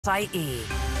IE.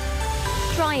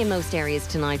 Dry in most areas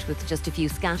tonight with just a few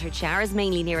scattered showers,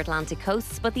 mainly near Atlantic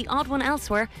coasts, but the odd one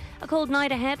elsewhere. A cold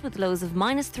night ahead with lows of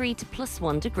 -3 to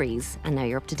 +1 degrees. And now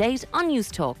you're up to date on News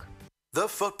Talk. The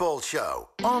Football Show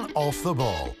on Off the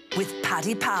Ball. With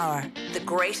Paddy Power, the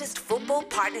greatest football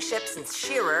partnership since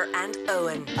Shearer and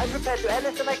Owen. I'm prepared to do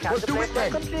anything I can to play for my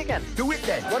country again. Do it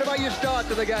then. What about your start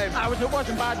to the game? It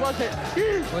wasn't bad, was it?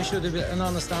 Why should there be an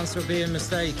honest answer be a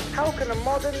mistake? How can a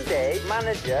modern day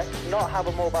manager not have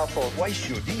a mobile phone? Why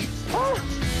should he?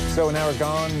 So an hour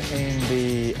gone in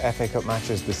the FA Cup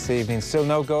matches this evening. Still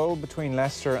no goal between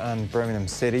Leicester and Birmingham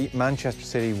City. Manchester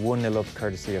City 1-0 up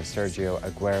courtesy of Sergio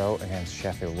Aguero against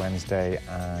Sheffield Wednesday.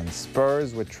 And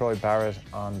Spurs with Troy Barrett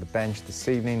on the bench this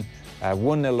evening.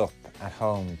 1-0 up at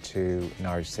home to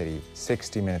Norwich City.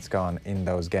 60 minutes gone in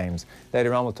those games.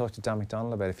 Later on we'll talk to Dan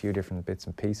McDonnell about a few different bits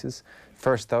and pieces.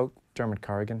 First though, Dermot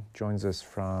Corrigan joins us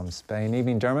from Spain.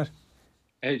 Evening, Dermot.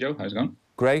 Hey Joe, how's it going?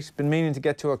 Great. Been meaning to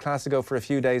get to a Clasico for a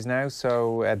few days now,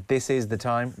 so this is the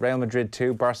time. Real Madrid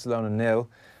 2, Barcelona 0.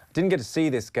 Didn't get to see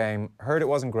this game. Heard it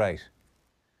wasn't great.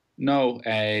 No,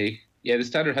 yeah, the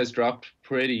standard has dropped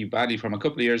pretty badly from a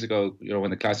couple of years ago. You know, when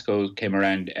the Clasico came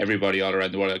around, everybody all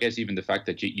around the world, I guess even the fact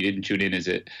that you didn't tune in is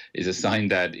a sign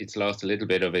that it's lost a little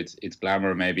bit of its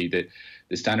glamour. Maybe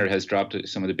the standard has dropped.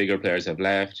 Some of the bigger players have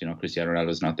left. You know, Cristiano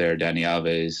Ronaldo's not there. Dani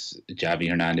Alves, Xavi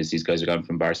Hernandez, these guys are gone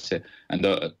from Barca, and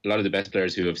a lot of the best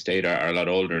players who have stayed are a lot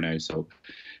older now. So,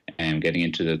 getting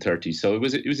into the 30s. So it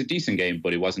was a decent game,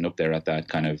 but it wasn't up there at that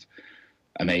kind of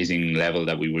amazing level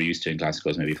that we were used to in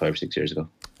Clasicos maybe 5 or 6 years ago.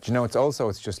 Do you know,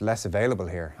 it's just less available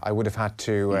here. I would have had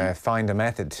to find a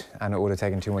method, and it would have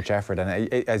taken too much effort.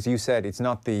 And as you said, it's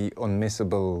not the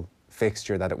unmissable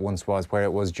fixture that it once was, where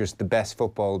it was just the best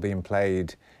football being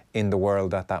played in the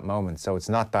world at that moment. So it's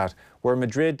not that. Were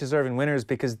Madrid deserving winners?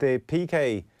 Because the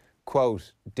PK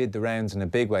quote did the rounds in a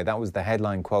big way. That was the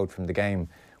headline quote from the game,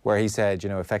 where he said, you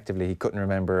know, effectively he couldn't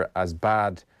remember as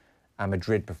bad a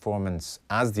Madrid performance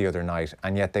as the other night,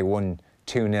 and yet they won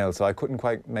 2-0. So I couldn't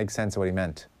quite make sense of what he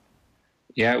meant.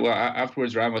 Yeah, well,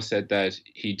 afterwards Ramos said that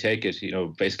he'd take it. You know,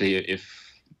 basically,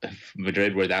 if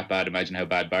Madrid were that bad, imagine how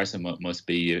bad Barca must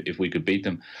be if we could beat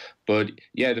them. But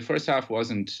yeah, the first half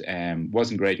wasn't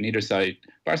great. Neither side.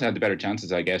 Barca had the better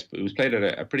chances, I guess, but it was played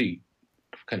at a pretty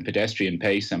kind of pedestrian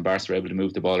pace, and Barca were able to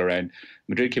move the ball around.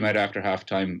 Madrid came out after half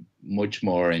time much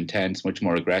more intense, much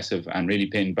more aggressive, and really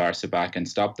pinned Barca back and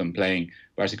stopped them playing.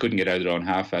 Barca couldn't get out of their own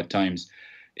half at times.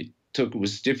 It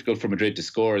was difficult for Madrid to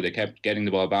score. They kept getting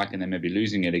the ball back and then maybe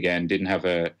losing it again. Didn't have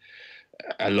a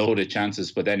load of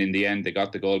chances, but then in the end they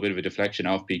got the goal, a bit of a deflection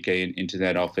off PK into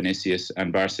that off Vinicius,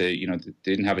 and Barca, you know,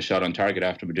 didn't have a shot on target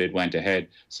after Madrid went ahead.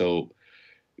 So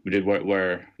Madrid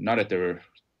were not at the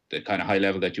kind of high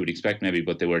level that you would expect maybe,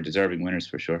 but they were deserving winners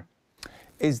for sure.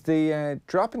 Is the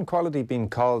drop in quality being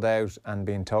called out and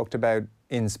being talked about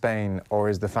in Spain, or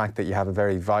is the fact that you have a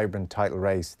very vibrant title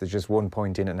race, there's just 1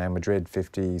 point in it now, Madrid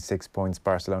 56 points,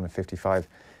 Barcelona 55,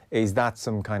 is that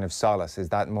some kind of solace? Is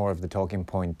that more of the talking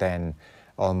point than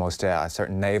almost a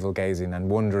certain navel-gazing and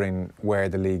wondering where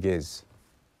the league is?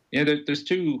 Yeah, there's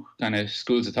two kind of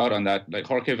schools of thought on that. Like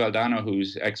Jorge Valdano,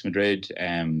 who's ex-Madrid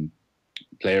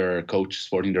player, coach,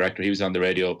 sporting director, he was on the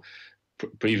radio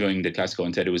previewing the Clasico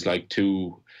and said it was like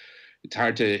it's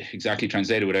hard to exactly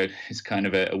translate it without, it's kind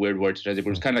of a weird word to translate, but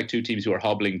it was kind of like two teams who are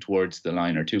hobbling towards the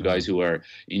line, or two guys who are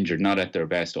injured, not at their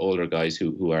best, older guys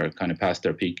who are kind of past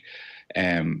their peak.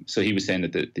 So he was saying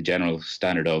that the general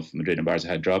standard of Madrid and Barca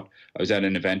had dropped. I was at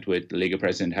an event with La Liga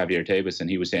president Javier Tebas, and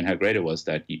he was saying how great it was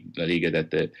that La Liga,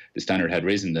 that the standard had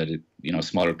risen, that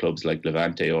smaller clubs like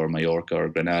Levante or Mallorca or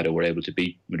Granada were able to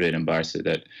beat Madrid and Barca,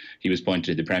 that he was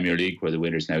pointing to the Premier League where the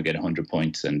winners now get 100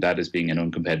 points, and that as being an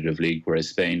uncompetitive league, whereas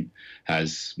Spain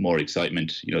has more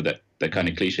excitement. That kind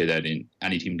of cliche that in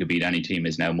any team can beat any team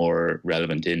is now more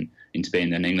relevant in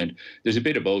Spain than England. There's a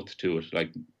bit of both to it.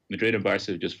 Like Madrid and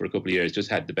Barca, just for a couple of years,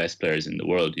 just had the best players in the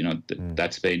world.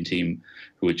 That Spain team,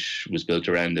 which was built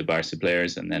around the Barca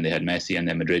players, and then they had Messi, and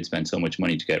then Madrid spent so much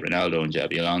money to get Ronaldo and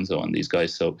Xabi Alonso and these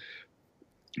guys. So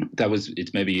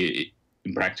it's maybe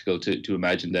impractical to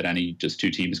imagine that any just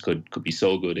two teams could be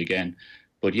so good again.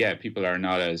 But yeah, people are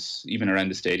not as, even around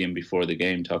the stadium before the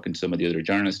game, talking to some of the other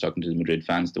journalists, talking to the Madrid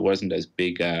fans, there wasn't as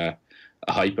big a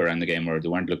hype around the game, or they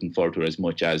weren't looking forward to it as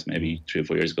much as maybe 3 or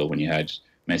 4 years ago when you had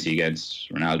Messi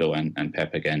against Ronaldo and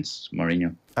Pep against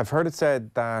Mourinho. I've heard it said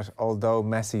that although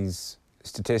Messi's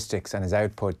statistics and his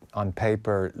output on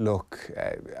paper look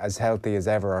as healthy as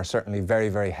ever, or certainly very,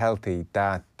 very healthy,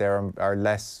 that there are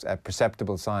less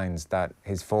perceptible signs that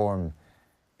his form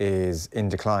is in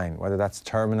decline, whether that's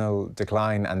terminal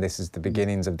decline and this is the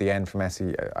beginnings of the end for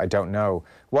Messi, I don't know.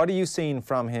 What are you seeing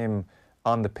from him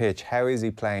on the pitch? How is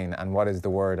he playing and what is the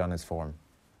word on his form?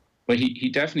 Well, he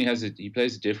definitely he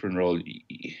plays a different role.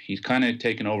 He's kind of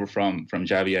taken over from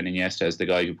Xavi and Iniesta as the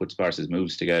guy who puts Barca's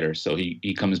moves together. So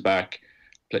he comes back,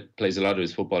 plays a lot of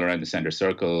his football around the centre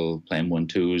circle, playing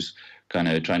 1-2s, kind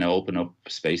of trying to open up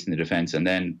space in the defence. And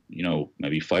then, you know,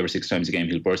 maybe 5 or 6 times a game,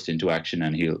 he'll burst into action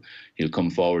and he'll come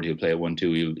forward, he'll play a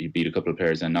 1-2, he'll beat a couple of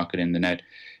players and knock it in the net.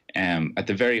 At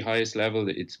the very highest level,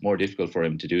 it's more difficult for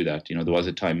him to do that. You know, there was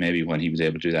a time maybe when he was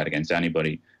able to do that against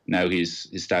anybody. Now his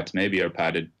stats maybe are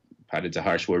padded. Padded's a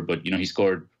harsh word, but, you know, he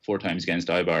scored 4 times against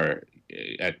Eibar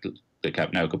at the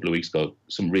Camp Nou a couple of weeks ago.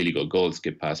 Some really good goals,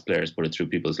 skip past players, put it through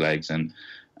people's legs and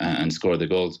score the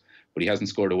goals. But he hasn't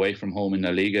scored away from home in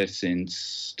La Liga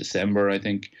since December, I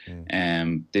think.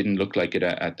 Didn't look like it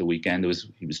at the weekend.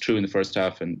 He was through in the first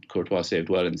half and Courtois saved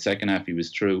well. In the second half, he was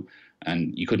through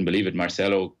and you couldn't believe it.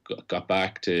 Marcelo got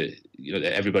back to, you know,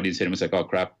 everybody in the stadium was like, oh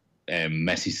crap,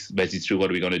 Messi's through, what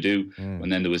are we going to do?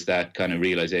 And then there was that kind of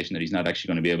realization that he's not actually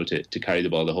going to be able to carry the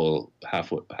ball the whole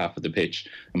half of the pitch.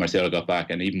 And Marcelo got back,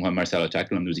 and even when Marcelo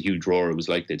tackled him, there was a huge roar. It was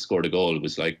like they'd scored a goal. It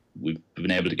was like we've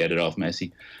been able to get it off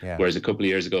Messi. Yeah. Whereas a couple of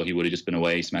years ago, he would have just been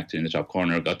away, smacked it in the top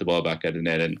corner, got the ball back at the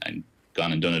net and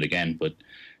gone and done it again. But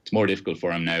it's more difficult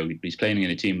for him now. He's playing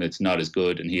in a team that's not as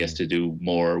good, and he has to do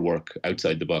more work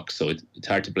outside the box. So it's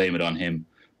hard to blame it on him.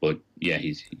 But yeah,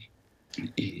 he's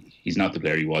not the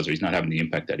player he was, or he's not having the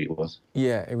impact that he was.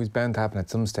 Yeah, it was bound to happen at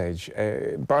some stage.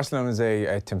 Barcelona is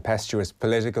a tempestuous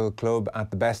political club at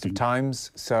the best of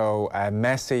times, so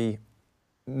Messi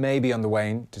may be on the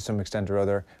wane to some extent or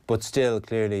other, but still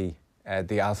clearly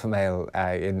the alpha male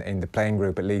in the playing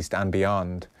group at least and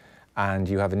beyond. And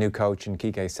you have a new coach in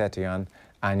Quique Setién,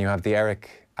 and you have the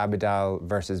Eric Abidal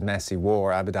versus Messi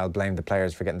war. Abidal blamed the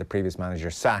players for getting the previous manager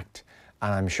sacked,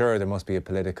 and I'm sure there must be a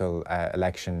political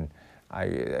election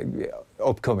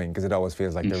upcoming, because it always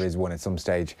feels like there is one at some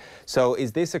stage. So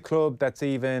is this a club that's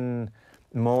even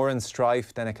more in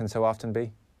strife than it can so often be?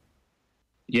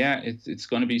 Yeah, it's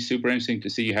going to be super interesting to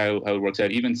see how it works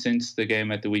out. Even since the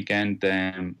game at the weekend,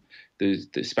 the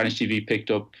Spanish TV picked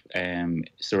up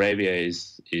Sarabia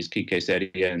is Quique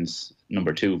Setién's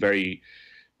number 2, very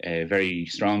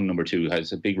strong number 2,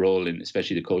 has a big role in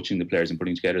especially the coaching the players and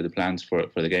putting together the plans for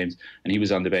the games. And he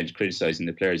was on the bench criticising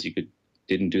the players.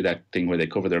 Didn't do that thing where they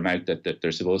cover their mouth that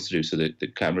they're supposed to do, so that the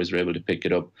cameras were able to pick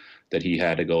it up, that he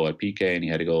had a go at Piqué and he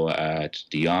had a go at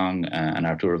De Jong and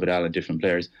Arturo Vidal and different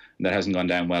players. And that hasn't gone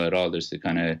down well at all. There's the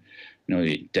kind of, you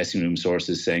know, dressing room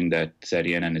sources saying that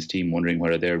Setién and his team wondering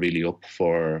whether they're really up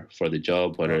for the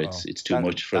job, whether it's too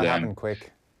much for them. That happened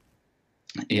quick.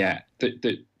 Yeah,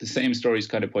 the same stories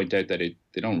kind of point out that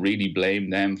they don't really blame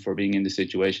them for being in the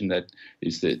situation, that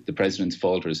it's the president's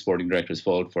fault or the sporting director's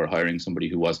fault for hiring somebody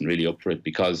who wasn't really up for it,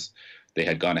 because they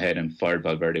had gone ahead and fired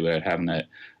Valverde without having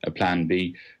a plan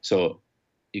B. So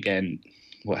again,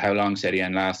 how long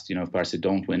Setién lasts, you know, if Barca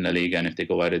don't win La Liga and if they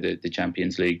go out of the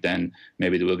Champions League, then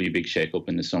maybe there will be a big shake-up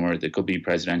in the summer. There could be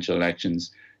presidential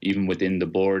elections. Even within the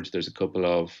board, there's a couple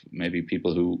of maybe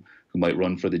people who might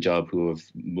run for the job who have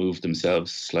moved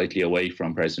themselves slightly away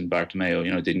from President Bartomeu.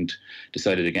 You know,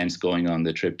 decided against going on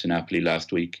the trip to Napoli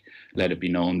last week. Let it be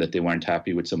known that they weren't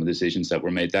happy with some of the decisions that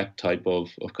were made. That type of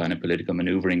kind of political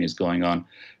manoeuvring is going on.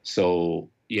 So,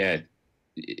 yeah,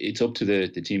 it's up to the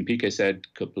team. Piqué said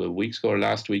a couple of weeks ago or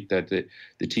last week that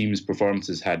the team's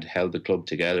performances had held the club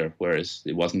together, whereas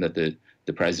it wasn't that the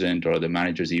president or the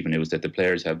managers even, it was that the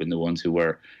players have been the ones who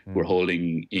were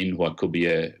holding in what could be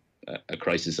a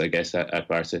crisis, I guess, at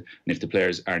Barca. And if the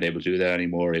players aren't able to do that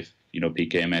anymore, if, you know,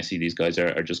 Piqué and Messi, these guys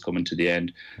are just coming to the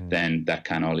end, then that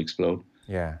can all explode.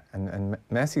 Yeah, and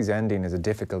Messi's ending is a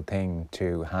difficult thing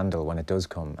to handle when it does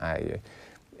come.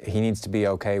 He needs to be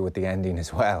okay with the ending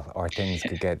as well, or things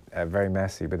could get very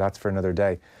messy, but that's for another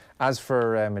day. As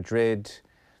for Madrid,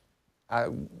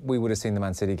 we would have seen the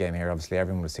Man City game here, obviously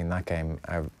everyone would have seen that game,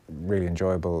 really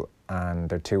enjoyable, and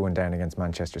they're 2-1 down against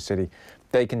Manchester City.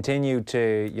 They continue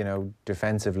to, you know,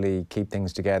 defensively keep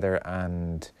things together,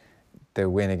 and the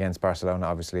win against Barcelona,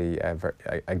 obviously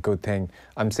a good thing.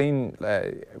 I'm seeing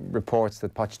reports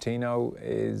that Pochettino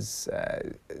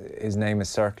his name is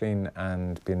circling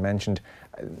and being mentioned.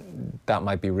 That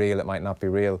might be real, it might not be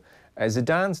real.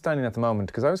 Zidane standing at the moment,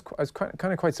 because I was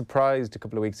kind of quite surprised a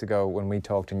couple of weeks ago when we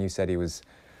talked and you said he was.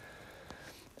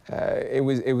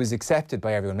 It was accepted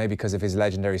by everyone, maybe because of his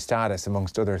legendary status,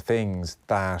 amongst other things,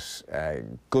 that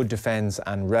good defence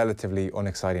and relatively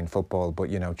unexciting football, but,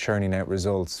 you know, churning out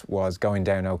results, was going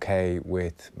down okay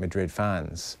with Madrid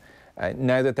fans.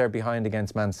 Now that they're behind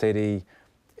against Man City,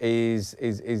 Is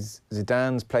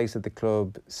Zidane's place at the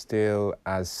club still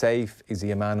as safe? Is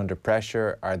he a man under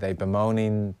pressure? Are they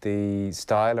bemoaning the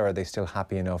style, or are they still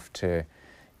happy enough to,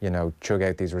 chug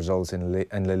out these results in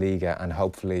La Liga and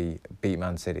hopefully beat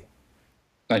Man City?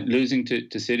 Like losing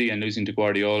to City and losing to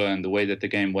Guardiola, and the way that the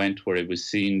game went, where it was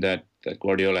seen that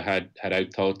Guardiola had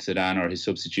outthought Zidane, or his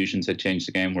substitutions had changed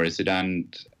the game, whereas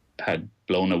Zidane had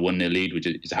blown a 1-0 lead, which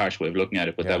is a harsh way of looking at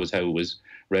it, but that was how it was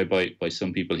read by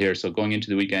some people here. So going into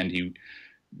the weekend, he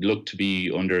looked to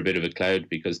be under a bit of a cloud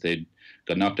because they'd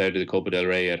got knocked out of the Copa del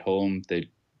Rey at home. They'd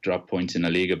dropped points in La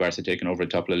Liga, Barca taking over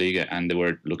the top of La Liga, and they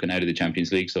were looking out of the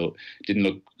Champions League. So it didn't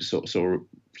look so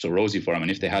rosy for him.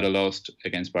 And if they had lost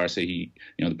against Barca, the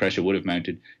pressure would have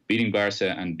mounted. Beating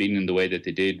Barca and beating them the way that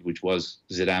they did, which was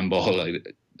Zidane ball,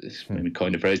 maybe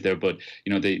kind of phrase there, but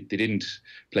they didn't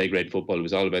play great football. It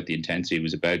was all about the intensity. It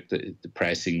was about the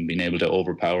pressing, being able to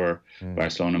overpower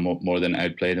Barcelona more than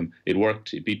outplay them. It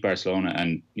worked. It beat Barcelona,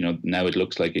 and now it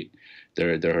looks like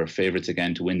they're favourites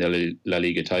again to win the La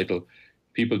Liga title.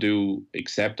 People do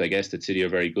accept, I guess, that City are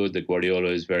very good, that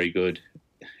Guardiola is very good.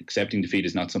 Accepting defeat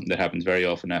is not something that happens very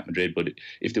often at Madrid, but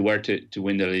if they were to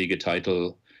win the La Liga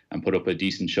title and put up a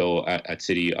decent show at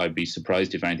City, I'd be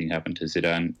surprised if anything happened to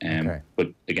Zidane. Okay. But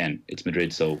again, it's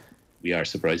Madrid, so we are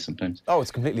surprised sometimes. Oh,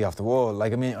 it's completely off the wall.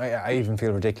 I even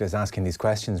feel ridiculous asking these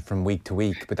questions from week to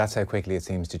week, but that's how quickly it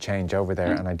seems to change over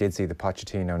there. And I did see the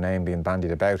Pochettino name being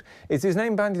bandied about. Is his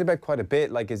name bandied about quite a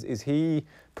bit? Is he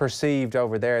perceived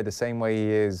over there the same way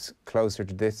he is closer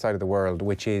to this side of the world,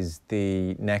 which is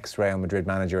the next Real Madrid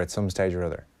manager at some stage or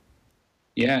other?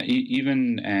 Yeah,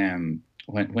 even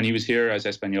when he was here as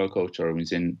Espanyol coach, or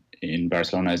was in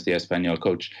Barcelona as the Espanyol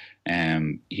coach,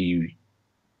 he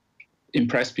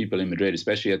impressed people in Madrid,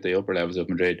 especially at the upper levels of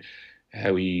Madrid,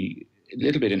 how he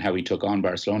took on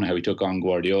Barcelona, how he took on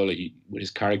Guardiola, with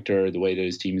his character, the way that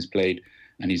his team has played.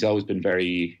 And he's always been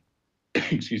very,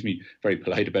 very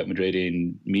polite about Madrid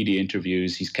in media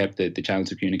interviews. He's kept the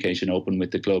channels of communication open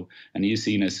with the club, and he is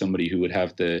seen as somebody who would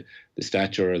have the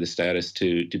stature or the status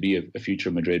to be a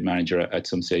future Madrid manager at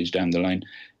some stage down the line.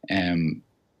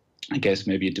 I guess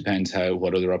maybe it depends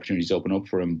what other opportunities open up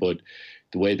for him, but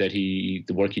the way that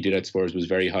the work he did at Spurs was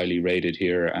very highly rated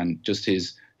here, and just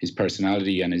his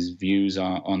personality and his views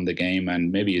on the game,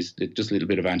 and maybe just a little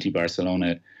bit of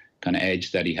anti-Barcelona kind of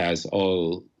edge that he has,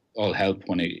 all help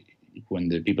when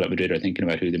the people at Madrid are thinking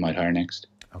about who they might hire next.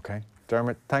 Okay.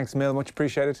 Dermot, thanks a mil, much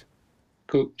appreciated.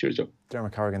 Cool. Cheers, Joe.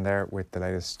 Dermot Corrigan there with the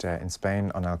latest in Spain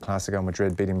on El Clasico.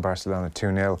 Madrid beating Barcelona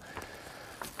 2-0.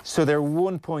 So they're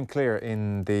 1 point clear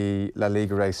in the La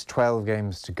Liga race, 12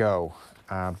 games to go.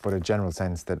 But a general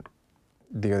sense that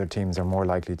the other teams are more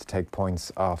likely to take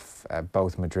points off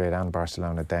both Madrid and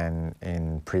Barcelona than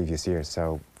in previous years,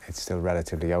 so it's still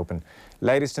relatively open.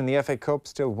 Latest in the FA Cup,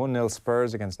 still 1-0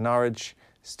 Spurs against Norwich,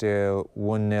 still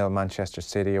 1-0 Manchester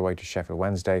City away to Sheffield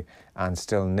Wednesday, and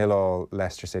still 0-0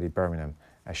 Leicester City Birmingham.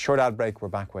 A short ad break, we're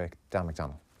back with Dan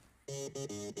McDonnell.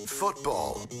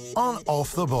 Football on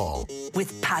Off the Ball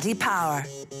with Paddy Power,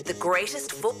 the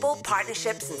greatest football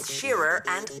partnership since Shearer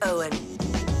and Owen.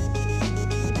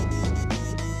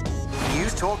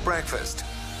 News Talk Breakfast.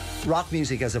 Rock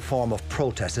music as a form of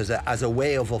protest, as a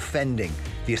way of offending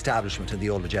the establishment and the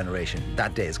older generation.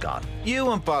 That day is gone. You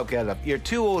and Bob Geldof, you're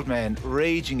two old men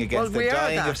raging against the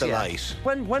dying of the light.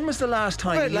 When was the last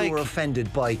time you were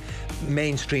offended by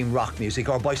mainstream rock music,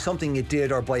 or by something it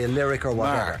did, or by a lyric or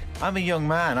whatever? Mark, I'm a young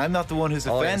man. I'm not the one who's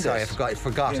offended. Sorry, I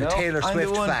forgot. A Taylor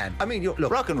Swift fan. I mean,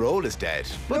 look. Rock and roll is dead.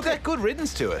 But get good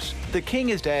riddance to it. The king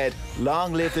is dead.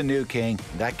 Long live the new king.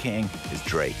 That king is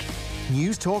Drake.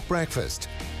 News Talk Breakfast.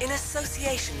 In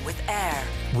association with AIR.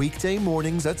 Weekday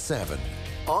mornings at 7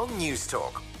 on News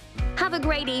Talk. Have a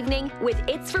great evening with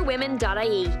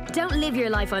itsforwomen.ie. Don't live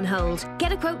your life on hold.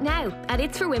 Get a quote now at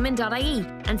itsforwomen.ie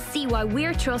and see why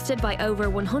we're trusted by over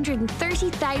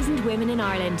 130,000 women in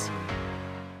Ireland.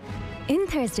 In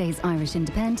Thursday's Irish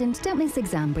Independent, don't miss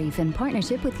Exam Brief in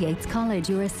partnership with Yates College,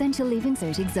 your essential Leaving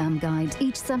Cert exam guide.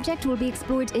 Each subject will be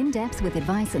explored in depth with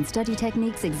advice on study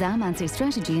techniques, exam answer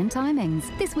strategy and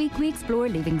timings. This week we explore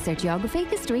Leaving Cert Geography,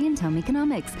 History and Home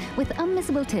Economics with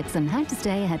unmissable tips on how to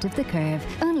stay ahead of the curve.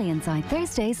 Only inside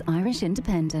Thursday's Irish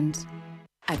Independent.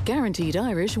 At Guaranteed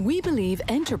Irish, we believe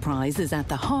enterprise is at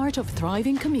the heart of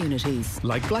thriving communities.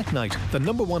 Like Black Knight, the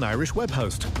 #1 Irish web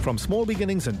host. From small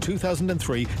beginnings in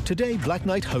 2003, today Black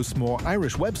Knight hosts more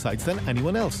Irish websites than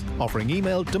anyone else, offering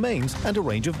email, domains and a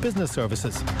range of business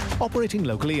services. Operating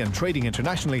locally and trading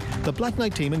internationally, the Black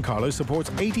Knight team in Carlow supports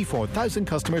 84,000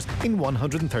 customers in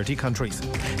 130 countries.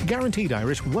 Guaranteed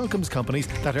Irish welcomes companies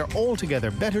that are altogether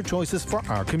better choices for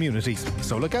our communities.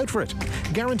 So look out for it.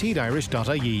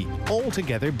 GuaranteedIrish.ie.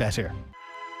 Altogether together better.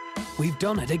 We've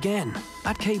done it again.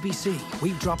 At KBC,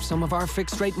 we've dropped some of our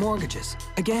fixed-rate mortgages.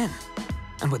 Again.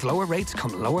 And with lower rates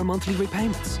come lower monthly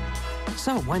repayments.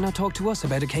 So why not talk to us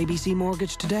about a KBC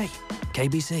mortgage today?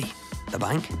 KBC, the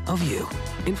bank of you.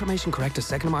 Information correct as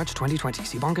 2nd March 2020.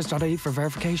 See bonkers.ie for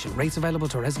verification. Rates available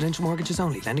to residential mortgages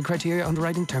only. Lending criteria,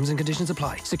 underwriting, terms and conditions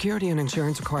apply. Security and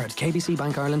insurance required. KBC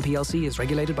Bank Ireland PLC is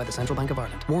regulated by the Central Bank of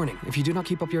Ireland. Warning, if you do not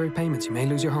keep up your repayments, you may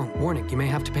lose your home. Warning, you may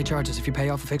have to pay charges if you pay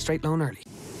off a fixed-rate loan early.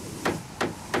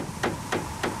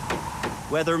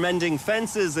 Whether mending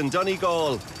fences in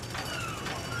Donegal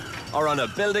or on a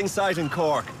building site in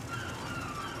Cork,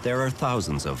 there are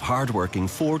thousands of hard-working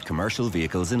Ford commercial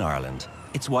vehicles in Ireland.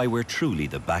 It's why we're truly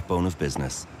the backbone of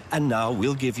business. And now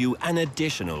we'll give you an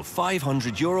additional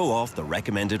 €500 off the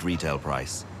recommended retail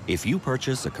price if you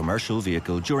purchase a commercial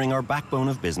vehicle during our Backbone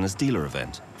of Business dealer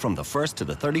event from the 1st to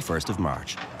the 31st of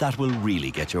March. That will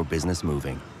really get your business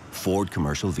moving. Ford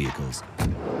Commercial Vehicles.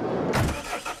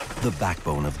 The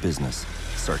backbone of business.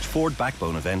 Search Ford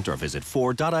Backbone event or visit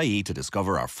Ford.ie to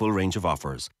discover our full range of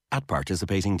offers. At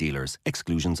participating dealers,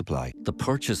 exclusions apply. The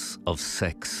purchase of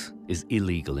sex is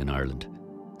illegal in Ireland.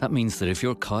 That means that if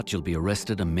you're caught, you'll be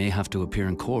arrested and may have to appear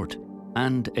in court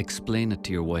and explain it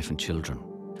to your wife and children.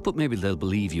 But maybe they'll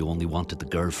believe you only wanted the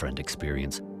girlfriend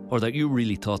experience, or that you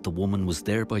really thought the woman was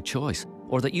there by choice,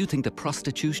 or that you think that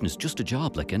prostitution is just a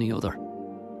job like any other.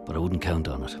 But I wouldn't count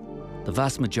on it. The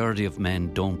vast majority of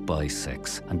men don't buy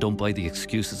sex and don't buy the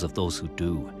excuses of those who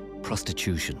do.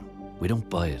 Prostitution. We don't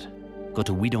buy it. Go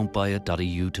to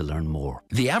wedon'tbuyit.eu to learn more.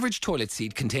 The average toilet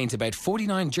seat contains about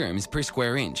 49 germs per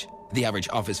square inch. The average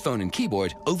office phone and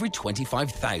keyboard, over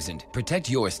 25,000. Protect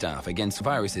your staff against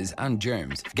viruses and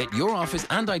germs. Get your office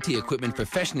and IT equipment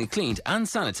professionally cleaned and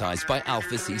sanitised by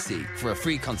Alpha CC. For a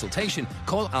free consultation,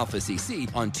 call Alpha CC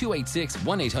on 286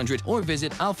 1800 or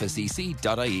visit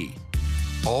alphacc.ie.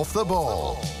 Off the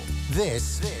ball.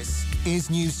 This is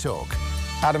News Talk.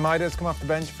 Adelaide has come off the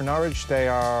bench for Norwich. They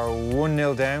are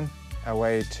 1-0 down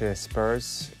away to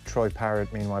Spurs. Troy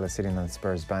Parrott, meanwhile, is sitting on the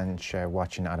Spurs bench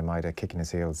watching Adelaide kicking his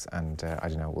heels. And I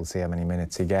don't know, we'll see how many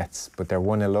minutes he gets. But they're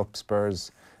 1-0 up,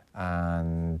 Spurs.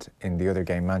 And in the other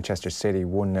game, Manchester City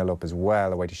 1-0 up as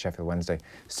well away to Sheffield Wednesday.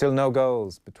 Still no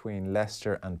goals between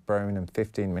Leicester and Birmingham.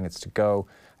 15 minutes to go.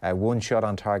 One shot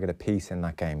on target apiece in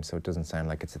that game, so it doesn't sound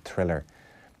like it's a thriller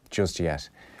just yet.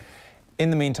 In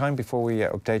the meantime, before we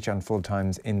update you on full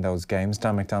times in those games,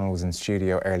 Dan McDonnell was in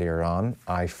studio earlier on.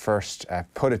 I first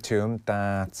put it to him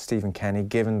that Stephen Kenny,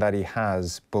 given that he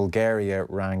has Bulgaria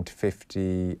ranked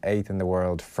 58th in the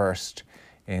world, first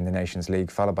in the Nations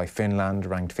League, followed by Finland,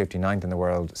 ranked 59th in the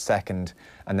world, second,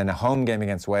 and then a home game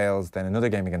against Wales, then another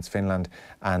game against Finland,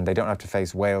 and they don't have to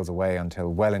face Wales away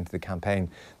until well into the campaign,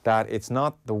 that it's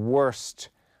not the worst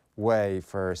way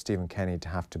for Stephen Kenny to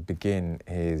have to begin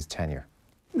his tenure.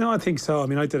 No, I think so. I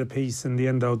mean, I did a piece in the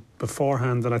Endo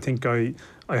beforehand, and I think I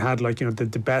had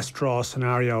the best draw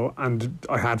scenario, and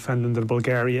I had Finland and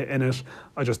Bulgaria in it.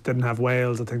 I just didn't have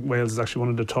Wales. I think Wales is actually one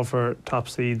of the tougher top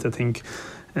seeds. I think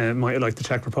might like the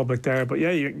Czech Republic there, but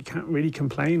yeah, you can't really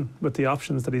complain with the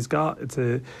options that he's got. It's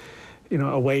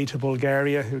away to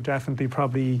Bulgaria, who definitely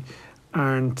probably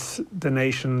aren't the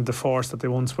nation, the force that they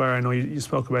once were. I know you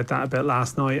spoke about that a bit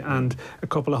last night, and a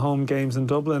couple of home games in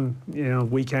Dublin,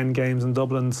 weekend games in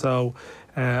Dublin, so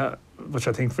which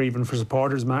I think for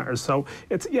supporters matters. So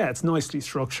it's nicely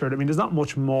structured. I mean, there's not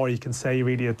much more you can say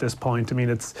really at this point. I mean,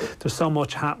 there's so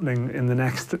much happening in the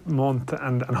next month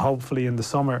and hopefully in the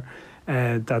summer.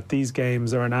 That these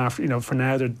games are for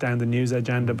now they're down the news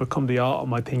agenda, but come the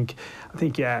autumn, I think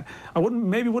I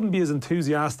wouldn't be as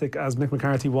enthusiastic as Mick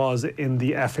McCarthy was in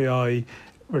the FAI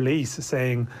release,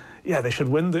 saying they should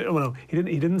win he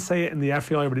didn't say it in the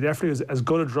FAI, but the FAI was as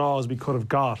good a draw as we could have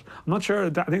got. I'm not sure.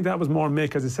 I think that was more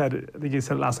Mick, as he said. I think he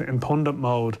said it last night in pundit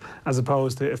mode, as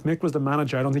opposed to if Mick was the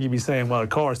manager. I don't think he'd be saying, well, of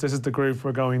course, this is the group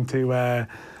we're going to.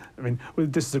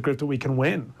 This is a group that we can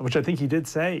win, which I think he did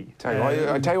say.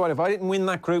 I tell you what, if I didn't win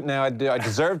that group now, I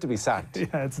deserve to be sacked.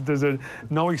 Yeah, there's a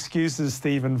no excuses,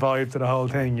 Stephen vibe to the whole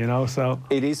thing, so.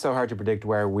 It is so hard to predict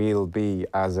where we'll be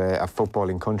as a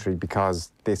footballing country,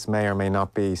 because this may or may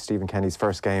not be Stephen Kenny's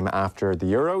first game after the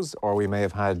Euros, or we may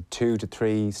have had 2 to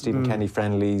 3 Stephen Kenny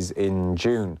friendlies in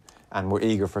June, and we're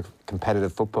eager for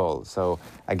competitive football. So,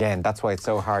 again, that's why it's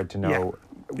so hard to know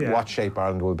what shape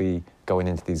Ireland will be going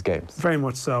into these games. Very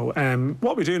much so.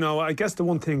 What we do know, I guess the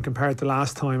one thing compared to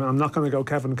last time, I'm not going to go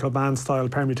Kevin Kilban style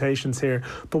permutations here,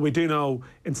 but we do know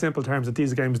in simple terms that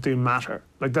these games do matter.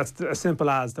 Like, that's as simple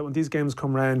as that. When these games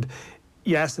come round,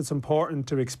 yes, it's important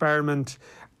to experiment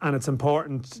and it's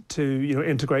important to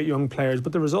integrate young players,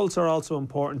 but the results are also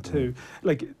important too.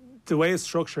 Like, the way it's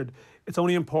structured, it's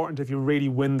only important if you really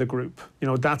win the group. You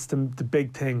know, that's the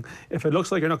big thing. If it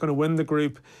looks like you're not going to win the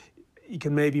group, you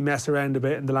can maybe mess around a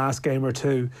bit in the last game or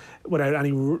two without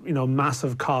any,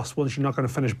 massive cost once you're not going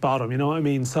to finish bottom. You know what I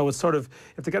mean? So it's sort of,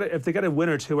 if they get a win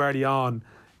or two early on,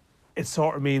 it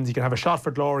sort of means you can have a shot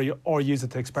for glory or use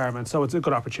it to experiment. So it's a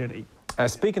good opportunity.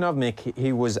 Speaking of Mick,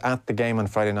 he was at the game on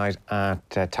Friday night at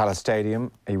Tallaght Stadium.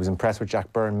 He was impressed with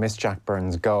Jack Byrne, missed Jack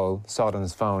Byrne's goal, saw it on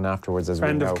his phone afterwards as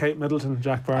Friend we know. of Kate Middleton,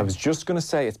 Jack Byrne. I was just going to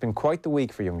say, it's been quite the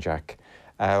week for young Jack.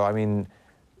 All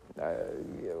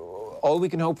we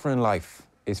can hope for in life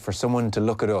is for someone to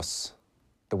look at us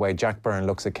the way Jack Byrne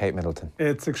looks at Kate Middleton.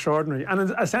 It's extraordinary.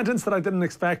 And a sentence that I didn't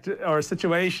expect, or a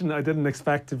situation I didn't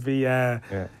expect to be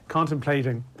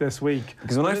contemplating this week.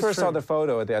 Because when I first saw the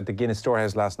photo at the Guinness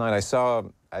Storehouse last night, I saw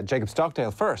Jacob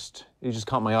Stockdale first. He just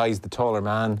caught my eyes, the taller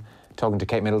man, talking to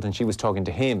Kate Middleton. She was talking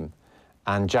to him.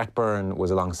 And Jack Byrne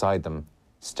was alongside them,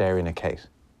 staring at Kate.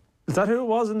 Is that who it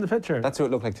was in the picture? That's who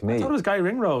it looked like to me. I thought it was Guy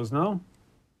Ringrose, no?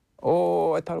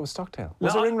 Oh, I thought it was Stockdale.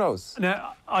 Was it Ringrose?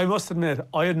 Now, I must admit,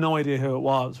 I had no idea who it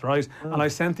was, right? And I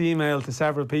sent the email to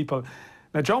several people.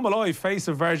 Now, Joe Malloy, face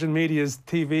of Virgin Media's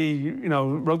TV,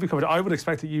 rugby coverage, I would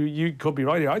expect that you could be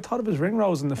right here. I thought it was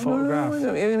Ringrose in the photograph.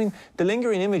 No, I mean, the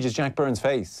lingering image is Jack Byrne's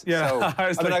face.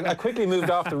 Yeah. So, I quickly moved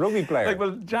off the rugby player.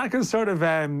 Well, Jack is sort of,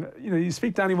 you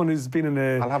speak to anyone who's been in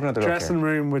a dressing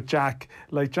room with Jack,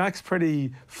 Jack's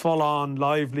pretty full-on,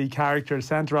 lively character,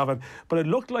 centre of it, but it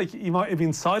looked like he might have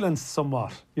been silenced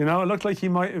somewhat, It looked like he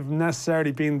might have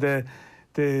necessarily been the...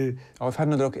 I've had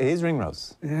another look. It is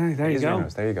Ringrose. Yeah, there you go.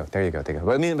 Ringrose. There you go.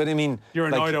 But I mean, you're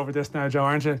annoyed over this now, Joe,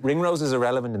 aren't you? Ringrose is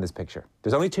irrelevant in this picture.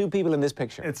 There's only two people in this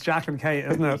picture. It's Jack and Kate,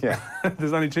 isn't it? Yeah.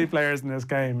 There's only two players in this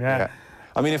game. Yeah.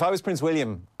 I mean, if I was Prince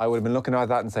William, I would have been looking at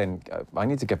that and saying, I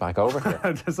need to get back over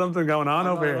here. There's something going on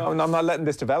over here. I'm not letting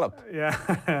this develop. Yeah,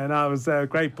 no, it was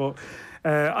great, but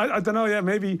I don't know. Yeah,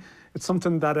 maybe it's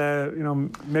something that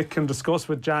Mick can discuss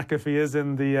with Jack if he is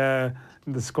in the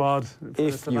squad.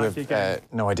 If you have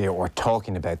no idea what we're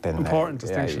talking about, then important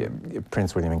distinction.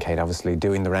 Prince William and Kate obviously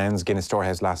doing the rounds. Guinness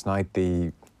Storehouse last night,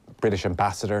 the British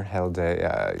ambassador held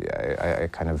a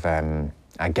kind of a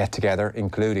get together,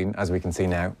 including, as we can see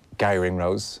now, Gary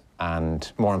Ringrose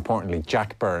and, more importantly,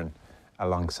 Jack Byrne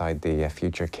alongside the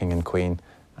future King and Queen.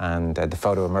 And the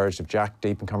photo emerged of Jack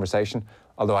deep in conversation.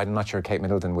 Although I'm not sure Kate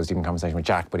Middleton was deep in conversation with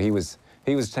Jack, but he was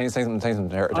saying something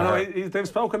to her. They've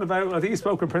spoken about, I think he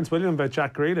spoke with Prince William about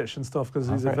Jack Grealish and stuff, because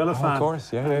he's a Villa fan. Of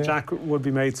course, yeah. Jack would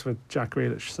be mates with Jack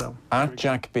Grealish, so. At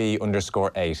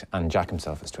JackB_8, and Jack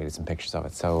himself has tweeted some pictures of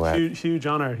it, so. Huge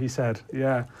honour, he said,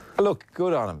 yeah. Look,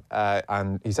 good on him,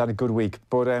 and he's had a good week,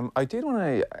 but I did want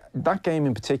to, that game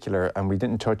in particular, and we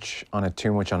didn't touch on it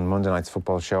too much on Monday night's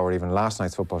football show, or even last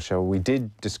night's football show, we did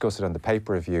discuss it on the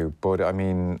pay-per-view, but I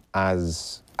mean,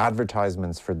 as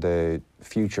advertisements for the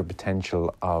future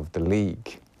potential of the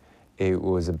league, it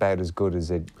was about as good as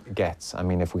it gets. I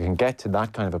mean, if we can get to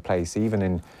that kind of a place, even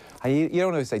in, you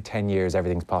don't know to say 10 years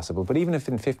everything's possible, but even if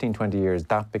in 15, 20 years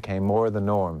that became more the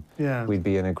norm, we'd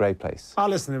be in a great place. Oh,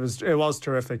 listen, it was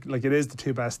terrific. It is the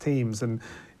two best teams, and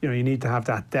you need to have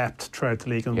that depth throughout the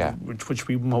league, which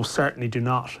we most certainly do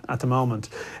not at the moment.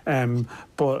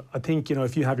 But I think,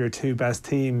 if you have your two best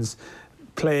teams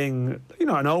playing,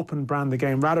 an open brand of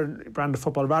game, brand of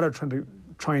football, rather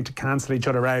trying to cancel each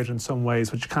other out in some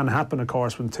ways, which can happen, of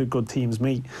course, when two good teams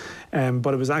meet.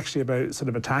 But it was actually about sort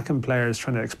of attacking players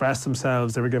trying to express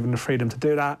themselves. They were given the freedom to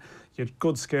do that. You had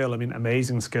good skill,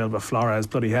 amazing skill with Flores,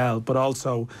 bloody hell, but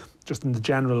also just in the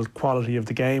general quality of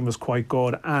the game was quite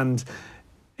good. And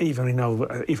even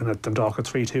at Dundalk at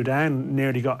 3-2 down,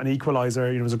 nearly got an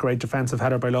equaliser. It was a great defensive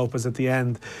header by Lopez at the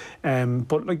end.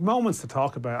 But moments to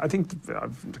talk about. I think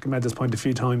I've made this point a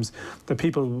few times that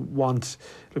people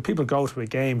go to a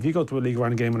game. If you go to a League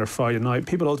One game on a Friday night,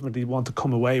 people ultimately want to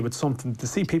come away with something, to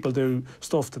see people do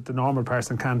stuff that the normal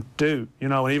person can't do.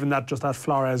 And even that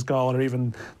Flores goal, or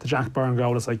even the Jack Byrne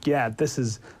goal, it's like,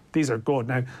 these are good.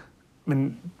 Now,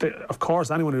 of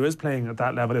course, anyone who is playing at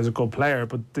that level is a good player,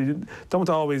 but they don't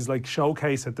always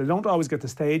showcase it. They don't always get the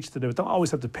stage to do it. They don't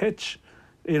always have the pitch,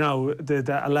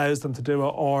 that allows them to do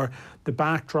it, or the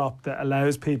backdrop that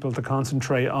allows people to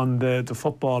concentrate on the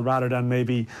football rather than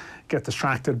maybe get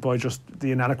distracted by just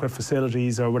the inadequate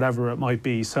facilities or whatever it might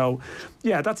be. So,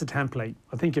 that's a template.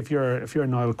 I think if you're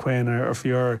Niall Quinn, or if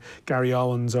you're Gary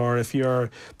Owens, or if you're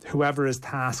whoever is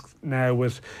tasked now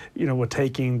with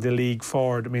taking the league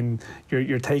forward,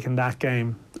 you're taking that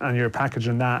game and you're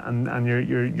packaging that, and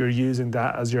you're using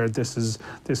that as your this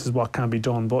is what can be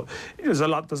done. But there's a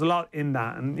lot in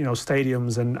that, and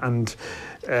stadiums and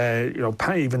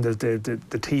even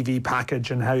the TV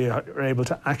package and how you're able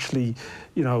to actually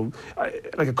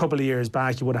like a couple of years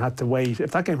back you would have had to wait.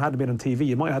 If that game hadn't been on TV,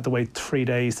 you might have had to wait 3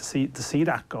 days to see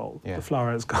that goal, the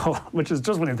Flores goal, which is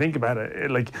just, when you think about it,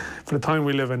 like for the time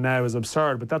we live in now, is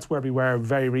absurd. But that's where we were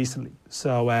very recently.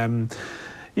 So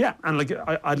yeah, and like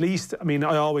at least, I mean,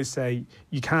 I always say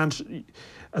you can't.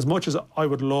 As much as I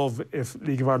would love if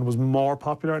League of Ireland was more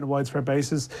popular on a widespread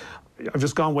basis, I've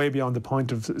just gone way beyond the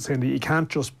point of saying that you can't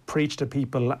just preach to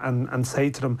people and say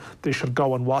to them they should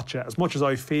go and watch it. As much as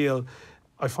I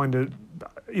find it,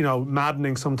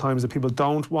 maddening sometimes that people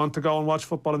don't want to go and watch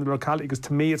football in the locality, because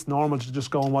to me it's normal to just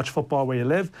go and watch football where you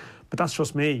live, but that's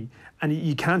just me. And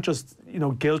you can't just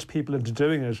guilt people into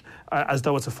doing it as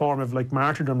though it's a form of like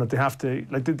martyrdom, that they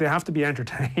have to be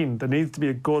entertained. There needs to be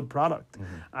a good product.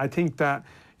 I think that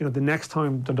the next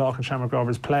time Dundalk and Shamrock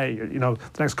Rovers play, the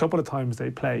next couple of times they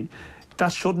play,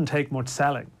 that shouldn't take much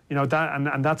selling. That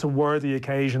and that's a worthy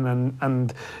occasion,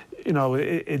 and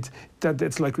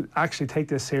it's like, actually take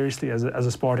this seriously as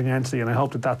a sporting entity, and I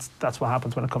hope that's what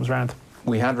happens when it comes around.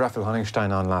 We had Raphael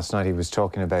Honigstein on last night. He was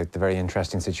talking about the very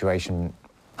interesting situation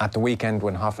at the weekend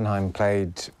when Hoffenheim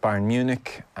played Bayern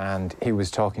Munich, and he was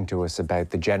talking to us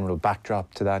about the general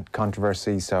backdrop to that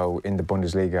controversy. So in the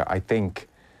Bundesliga, I think,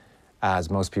 as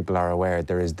most people are aware,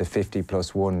 there is the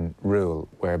 50+1 rule,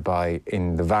 whereby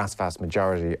in the vast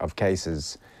majority of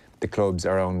cases, the clubs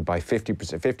are owned by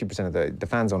 50% of the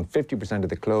fans own 50% of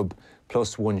the club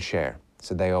plus one share.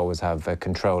 So they always have a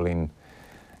controlling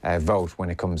vote when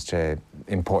it comes to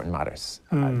important matters.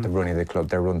 The running of the club,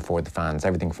 they're run for the fans,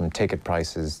 everything from ticket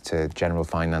prices to general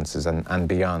finances and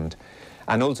beyond.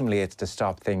 And ultimately it's to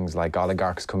stop things like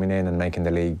oligarchs coming in and making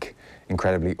the league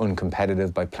incredibly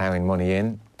uncompetitive by ploughing money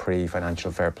in,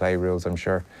 pre-financial fair play rules, I'm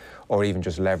sure, or even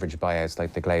just leverage buyouts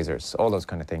like the Glazers, all those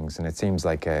kind of things. And it seems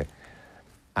like the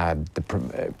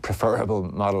preferable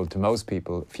model to most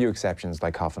people, few exceptions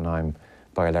like Hoffenheim,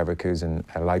 Bayer Leverkusen,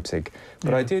 Leipzig.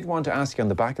 But I did want to ask you on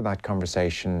the back of that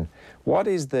conversation, what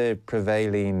is the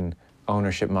prevailing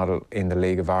ownership model in the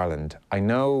League of Ireland? I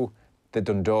know the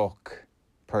Dundalk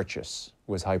purchase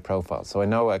was high profile, so I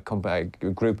know a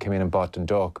group came in and bought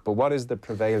Dundalk, but what is the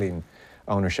prevailing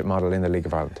ownership model in the League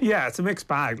of Ireland? Yeah, it's a mixed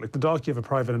bag. Like Dundalk, you have a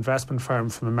private investment firm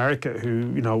from America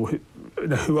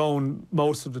who own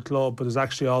most of the club, but there's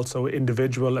actually also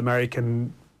individual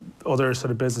American other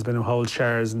sort of businessmen who hold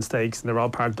shares and stakes, and they're all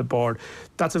part of the board.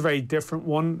 That's a very different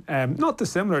one, not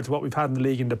dissimilar to what we've had in the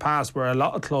league in the past, where a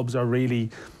lot of clubs are really,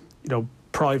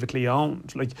 privately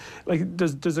owned. Like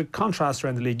there's a contrast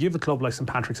around the league. You have a club like St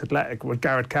Patrick's Athletic, where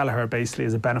Garrett Kelleher basically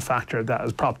is a benefactor that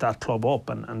has propped that club up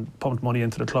and pumped money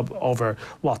into the club over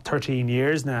 13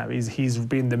 years now. He's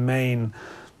been the main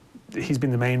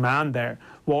man there.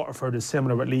 Waterford is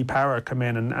similar, with Lee Power come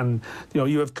in, and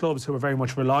you have clubs who are very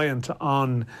much reliant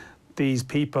on these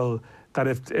people, that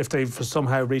if they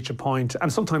somehow reach a point,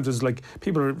 and sometimes there's like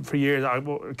people for years,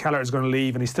 Keller is going to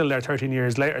leave and he's still there 13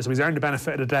 years later, so he's earned the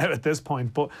benefit of the doubt at this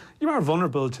point. But you are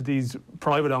vulnerable to these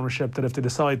private ownership that if they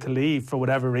decide to leave for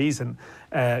whatever reason,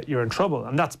 you're in trouble.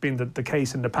 And that's been the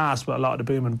case in the past with a lot of the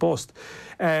boom and bust.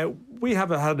 We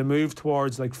have had a move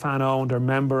towards like fan-owned or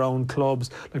member-owned clubs.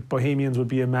 Like Bohemians would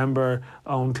be a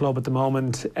member-owned club at the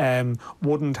moment,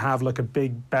 wouldn't have like a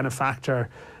big benefactor,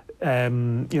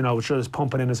 just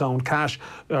pumping in his own cash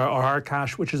or her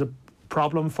cash, which is a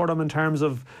problem for them in terms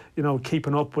of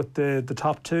keeping up with the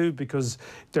top two, because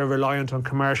they're reliant on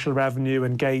commercial revenue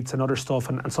and gates and other stuff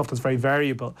and stuff that's very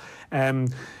variable.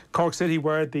 Cork City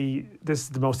this is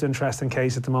the most interesting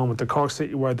case at the moment. The Cork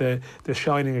City were the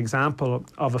shining example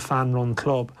of a fan-run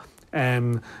club.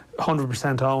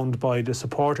 100% owned by the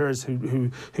supporters who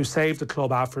saved the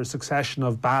club after a succession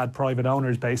of bad private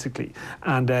owners, basically.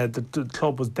 And the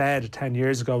club was dead 10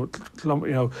 years ago.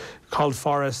 Called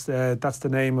Forest. That's the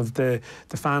name of the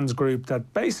fans group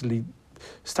that basically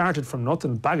started from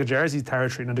nothing, bag of jerseys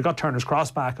territory. Now they got Turner's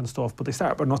Cross back and stuff, but they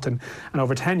started with nothing. And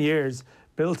over 10 years,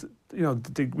 built.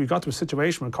 We got to a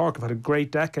situation where Cork have had a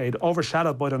great decade,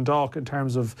 overshadowed by Dundalk in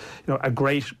terms of a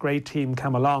great team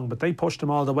came along, but they pushed them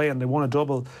all the way and they won a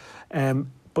double,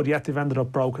 but yet they've ended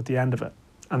up broke at the end of it.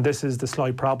 And this is the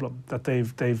slight problem that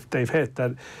they've hit,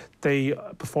 that they,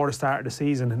 before the start of the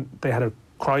season, they had a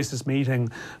crisis meeting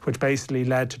which basically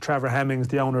led to Trevor Hemmings,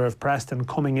 the owner of Preston,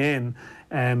 coming in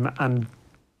and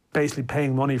basically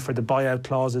paying money for the buyout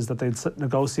clauses that they'd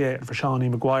negotiated for Sean E.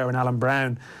 Maguire and Alan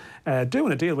Brown,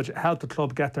 doing a deal which helped the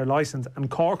club get their licence. And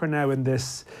Cork are now in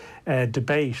this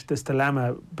debate, this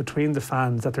dilemma between the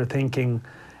fans, that they're thinking,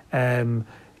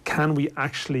 can we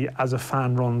actually, as a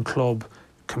fan-run club,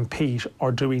 compete,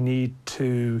 or do we need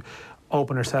to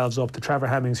open ourselves up to Trevor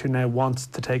Hemmings, who now wants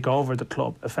to take over the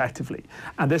club effectively?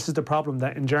 And this is the problem,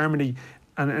 that in Germany,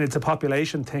 and it's a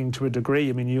population thing to a degree.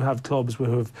 I mean, you have clubs who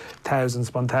have thousands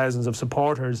upon thousands of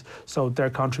supporters, so their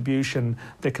contribution,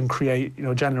 they can create,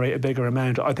 generate a bigger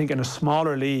amount. I think in a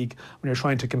smaller league, when you're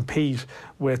trying to compete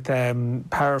with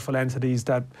powerful entities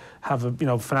that have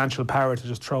financial power to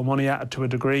just throw money at it to a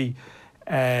degree,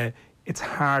 it's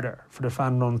harder for the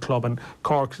fan-run club. And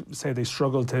Cork say they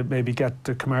struggle to maybe get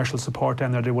the commercial support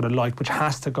down there they would have liked, which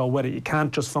has to go with it. You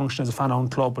can't just function as a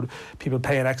fan-owned club with people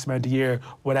paying X amount a year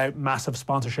without massive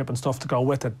sponsorship and stuff to go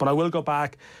with it. But I will go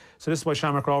back. So this is why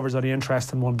Shamrock Rovers are the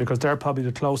interesting one, because they're probably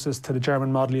the closest to the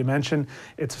German model you mentioned.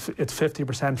 It's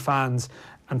 50% fans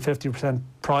and 50%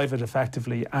 private,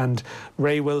 effectively. And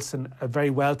Ray Wilson, a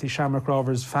very wealthy Shamrock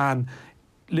Rovers fan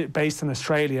based in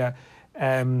Australia,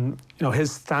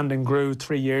 his standing grew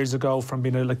 3 years ago from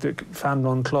being the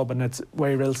fan-run club, and it's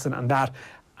Ray Wilson and that.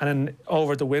 And then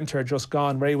over the winter just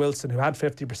gone, Ray Wilson, who had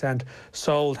 50%,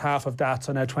 sold half of that,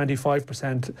 so now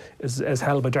 25% is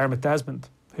held by Dermot Desmond,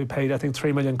 who paid, I think,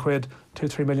 3 million quid to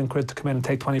come in and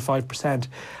take 25%.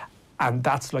 And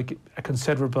that's like a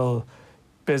considerable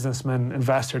businessman,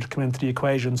 investor to come into the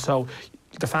equation. So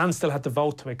the fans still had to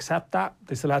vote to accept that.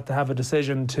 They still had to have a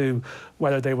decision to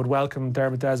whether they would welcome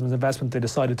Dermot Desmond's investment. They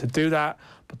decided to do that,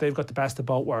 but they've got the best of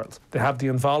both worlds. They have the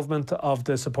involvement of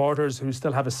the supporters who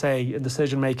still have a say in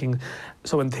decision making.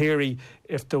 So in theory,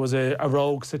 if there was a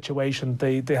rogue situation,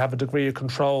 they have a degree of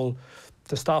control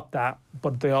to stop that,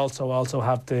 but they also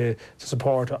have the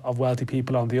support of wealthy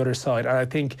people on the other side. And I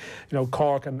think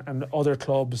Cork and other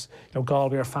clubs,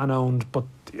 Galway are fan owned, but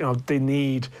they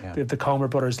need the Comer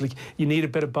brothers. Like, you need a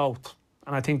bit of both,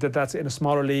 and I think that's in a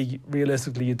smaller league.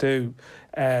 Realistically, you do.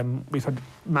 We've had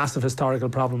massive historical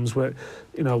problems with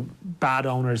bad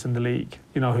owners in the league,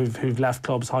 who've left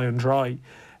clubs high and dry.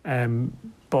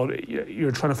 But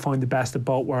you're trying to find the best of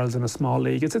both worlds in a small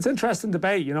league. It's an interesting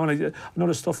debate, and I know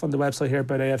there's stuff on the website here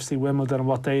about AFC Wimbledon and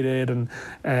what they did, and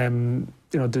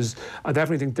I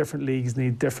definitely think different leagues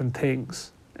need different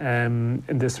things in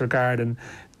this regard. And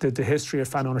the history of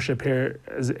fan ownership here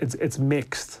it's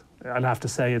mixed. I'll have to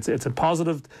say it's a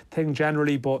positive thing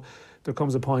generally, but there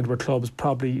comes a point where clubs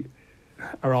probably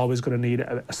are always going to need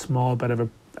a small bit of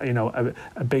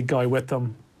a big guy with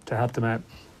them to help them out.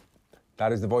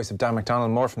 That is the voice of Dan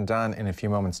McDonnell. More from Dan in a few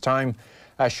moments' time.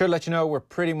 I should let you know we're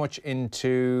pretty much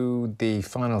into the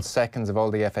final seconds of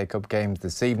all the FA Cup games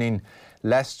this evening.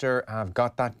 Leicester have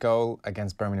got that goal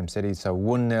against Birmingham City, so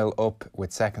 1-0 up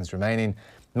with seconds remaining.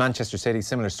 Manchester City,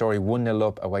 similar story, 1-0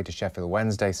 up away to Sheffield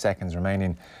Wednesday, seconds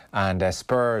remaining. And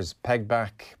Spurs, pegged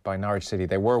back by Norwich City,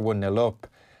 they were 1-0 up.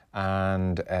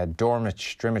 And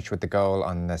Drimmich with the goal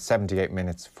on the 78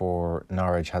 minutes for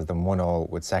Norwich has them 1-1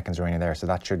 with seconds remaining there, so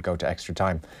that should go to extra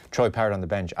time. Troy Parrott on the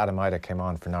bench, Adam Ida came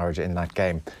on for Norwich in that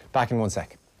game. Back in 1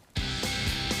 sec.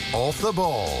 Off the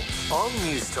ball on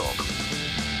News Talk.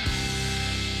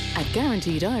 At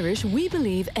Guaranteed Irish, we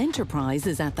believe enterprise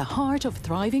is at the heart of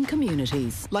thriving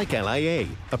communities. Like LIA,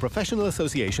 a professional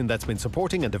association that's been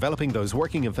supporting and developing those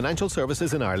working in financial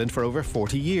services in Ireland for over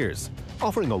 40 years.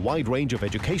 Offering a wide range of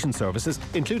education services,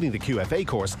 including the QFA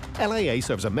course, LIA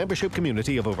serves a membership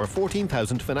community of over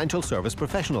 14,000 financial service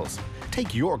professionals.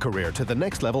 Take your career to the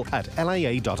next level at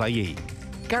lia.ie.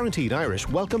 Guaranteed Irish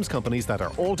welcomes companies that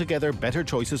are altogether better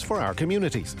choices for our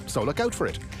communities. So look out for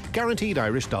it.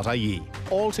 GuaranteedIrish.ie.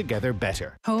 Altogether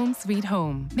better. Home sweet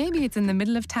home. Maybe it's in the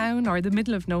middle of town or the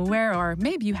middle of nowhere, or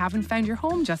maybe you haven't found your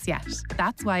home just yet.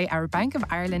 That's why our Bank of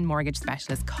Ireland mortgage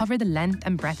specialists cover the length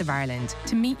and breadth of Ireland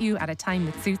to meet you at a time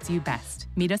that suits you best.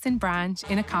 Meet us in branch,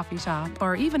 in a coffee shop,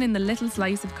 or even in the little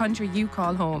slice of country you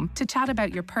call home to chat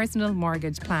about your personal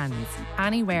mortgage plans.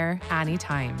 Anywhere,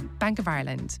 anytime. Bank of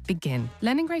Ireland. Begin.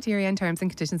 Lending criteria and terms and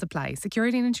conditions apply.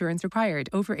 Security and insurance required.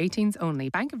 Over 18s only.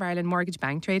 Bank of Ireland Mortgage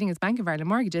Bank, trading as Bank of Ireland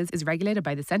Mortgages, is regulated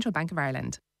by the Central Bank of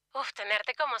Ireland.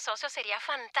 Tenerte como socio sería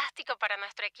fantástico para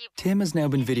nuestro equipo. Tim has now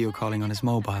been video calling on his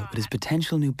mobile with his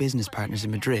potential new business partners in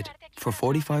Madrid for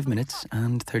 45 minutes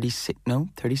and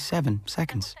 37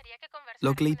 seconds.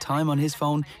 Luckily, time on his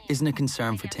phone isn't a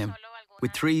concern for Tim.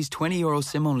 With 3's €20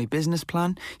 SIM-only business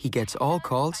plan, he gets all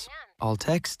calls, all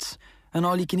texts, and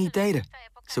all you can eat data.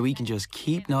 So he can just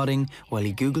keep nodding while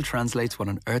he Google translates what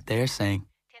on earth they're saying.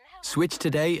 Switch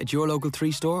today at your local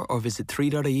 3 store or visit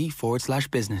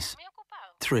 3.ie/business.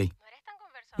 3.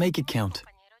 Make it count.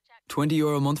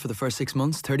 €20 a month for the first 6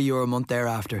 months, €30 a month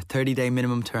thereafter. 30-day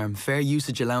minimum term. Fair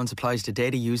usage allowance applies to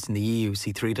data used in the EU.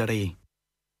 See 3.ie.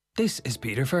 This is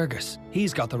Peter Fergus.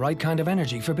 He's got the right kind of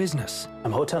energy for business.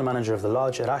 I'm hotel manager of the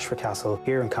Lodge at Ashford Castle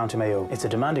here in County Mayo. It's a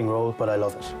demanding role, but I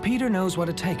love it. Peter knows what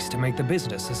it takes to make the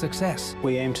business a success.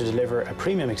 We aim to deliver a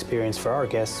premium experience for our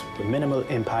guests with minimal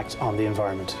impact on the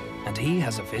environment. And he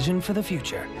has a vision for the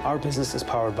future. Our business is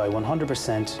powered by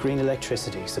 100% green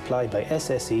electricity supplied by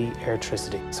SSE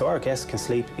Airtricity, so our guests can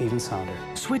sleep even sounder.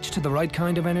 Switch to the right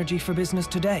kind of energy for business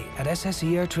today at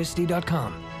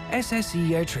sseairtricity.com. SSE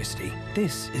Airtricity.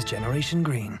 This is Generation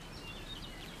Green.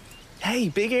 Hey,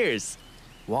 big ears.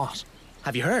 What?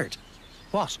 Have you heard?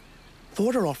 What?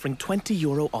 Ford are offering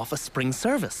 €20 off a spring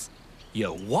service.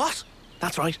 Yo, what?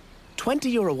 That's right.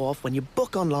 €20 off when you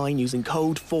book online using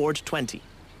code FORD20.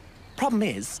 Problem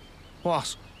is...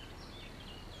 What?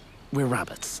 We're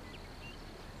rabbits.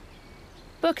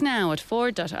 Book now at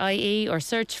Ford.ie or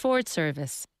search Ford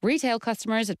Service. Retail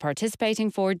customers at participating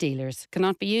Ford dealers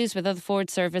cannot be used with other Ford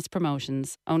service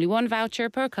promotions. Only one voucher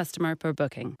per customer per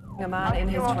booking. A man in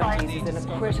his 20s is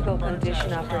in a critical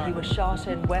condition after he was shot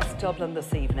in West Dublin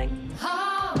this evening.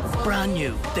 Brand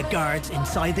new, The Guards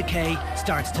Inside the K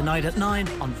starts tonight at 9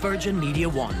 on Virgin Media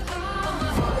 1.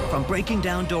 From breaking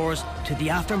down doors to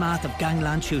the aftermath of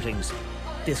gangland shootings,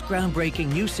 this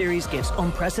groundbreaking new series gives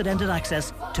unprecedented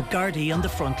access to Gardaí on the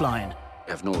front line.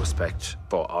 You have no respect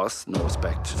for us, no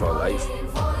respect for life.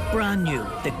 Brand new,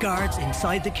 The Guards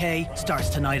Inside the K starts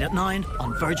tonight at 9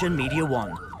 on Virgin Media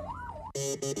 1.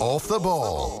 Off the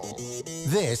ball.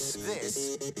 This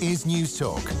is News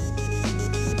Talk.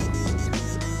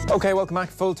 OK, welcome back.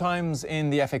 Full times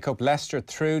in the FA Cup. Leicester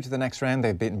through to the next round.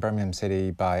 They've beaten Birmingham City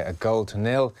by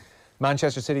 1-0.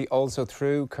 Manchester City also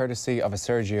through, courtesy of a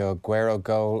Sergio Aguero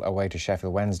goal away to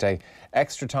Sheffield Wednesday.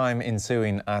 Extra time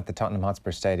ensuing at the Tottenham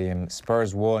Hotspur Stadium.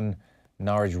 Spurs 1,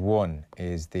 Norwich 1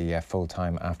 is the full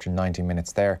time after 90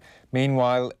 minutes there.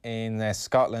 Meanwhile, in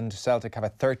Scotland, Celtic have a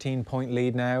 13-point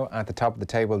lead now at the top of the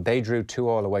table. They drew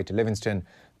 2-2 away to Livingston,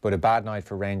 but a bad night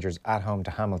for Rangers at home to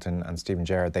Hamilton and Steven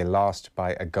Gerrard. They lost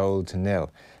by 1-0.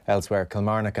 Elsewhere,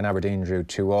 Kilmarnock and Aberdeen drew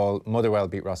 2-2. Motherwell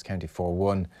beat Ross County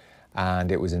 4-1.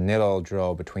 And it was a 0-0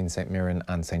 draw between St Mirren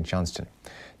and St Johnstone.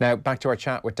 Now, back to our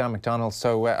chat with Dan McDonnell.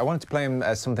 So I wanted to play him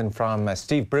something from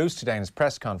Steve Bruce today in his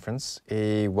press conference.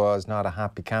 He was not a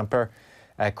happy camper.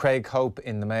 Craig Hope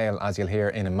in the Mail, as you'll hear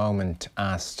in a moment,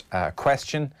 asked a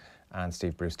question, and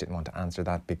Steve Bruce didn't want to answer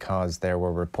that because there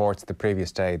were reports the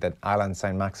previous day that Alan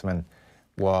Saint-Maximin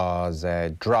was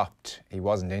dropped. He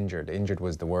wasn't injured. Injured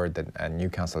was the word that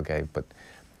Newcastle gave, but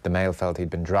the Mail felt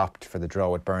he'd been dropped for the draw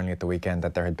with Burnley at the weekend,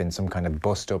 that there had been some kind of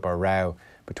bust-up or row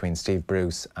between Steve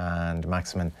Bruce and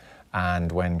Maximin.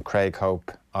 And when Craig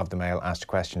Hope of the Mail asked a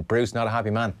question, Bruce, not a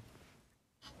happy man.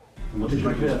 What did you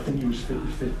make of it? I think he was fit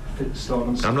to start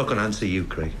on Sunday. I'm not going to answer you,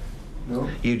 Craig. No?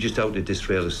 You just outed this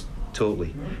realist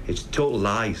totally. No. It's total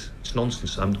lies. It's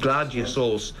nonsense. I'm glad your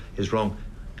source is wrong.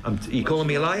 You calling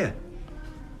me a liar?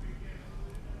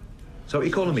 So what are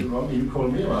you calling me? Wrong? You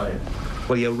calling me a liar?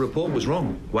 Well, your report was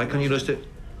wrong. Why can't you list it?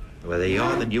 Well, there you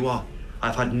are, then you are.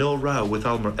 I've had no row with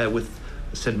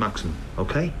St Maximin,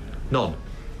 okay? None.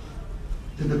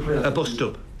 Did the player a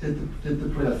bust-up. Did the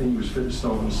player think he was fit to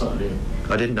start on Saturday?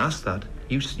 I didn't ask that.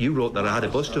 You wrote that I had a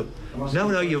bust-up.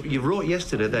 No, you wrote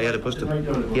yesterday that I had a bust-up.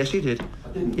 Yes, you did. I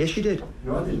didn't. Yes, you did.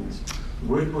 No, I didn't. The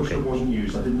word bust-up wasn't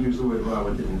used. I didn't use the word row,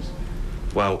 I didn't.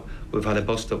 Well, we've had a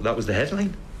bust-up. That was the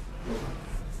headline?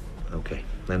 Okay,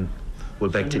 then we'll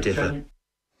beg to differ.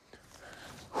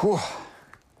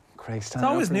 Craig, it's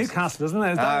always Newcastle, isn't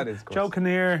it? It is. Joe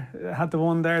Kinnear had the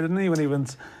one there, didn't he? When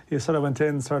he sort of went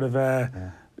in, sort of,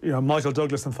 Michael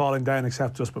Douglas and falling down,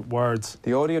 except just with words.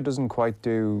 The audio doesn't quite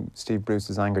do Steve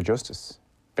Bruce's anger justice.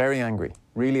 Very angry,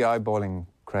 really eyeballing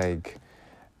Craig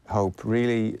Hope,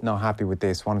 really not happy with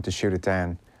this, wanted to shoot it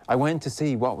down. I went to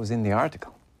see what was in the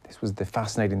article. This was the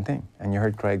fascinating thing. And you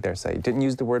heard Craig there say, didn't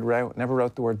use the word row, never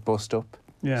wrote the word bust up.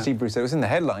 Yeah. Steve Bruce said it was in the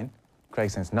headline.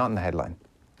 Craig said it's not in the headline.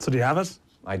 So do you have it?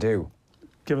 I do.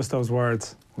 Give us those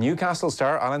words. Newcastle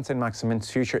star Alan Saint-Maximin's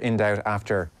future in doubt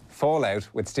after fallout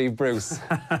with Steve Bruce.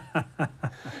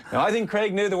 Now, I think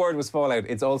Craig knew the word was fallout.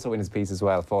 It's also in his piece as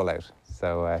well, fallout.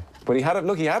 So, but he had it.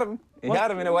 Look, he had him. He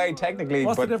had him in a way, technically.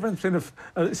 What's the difference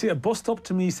between see, a bust-up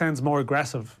to me sounds more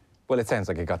aggressive. Well, it sounds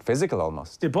like it got physical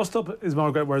almost. A bust-up is more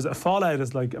aggressive, whereas a fallout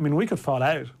is like, I mean, we could fall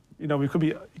out. We could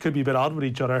be a bit odd with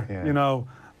each other. Yeah.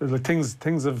 There's like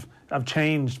things have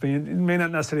changed, but you may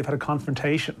not necessarily have had a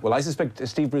confrontation. Well, I suspect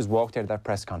Steve Bruce walked out of that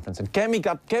press conference and get me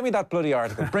that bloody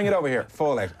article. Bring it over here.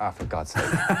 Fallout. Ah, for God's sake.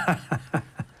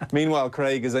 Meanwhile,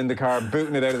 Craig is in the car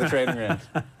booting it out of the training ground.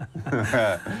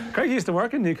 Craig used to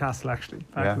work in Newcastle, actually,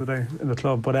 back in the day in the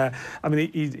club. But I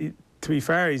mean, to be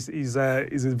fair, he's a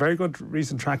very good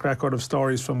recent track record of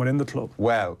stories from within the club.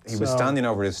 Well, he was standing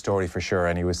over his story for sure,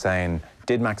 and he was saying,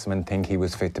 did Maximin think he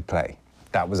was fit to play?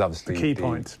 That was obviously the key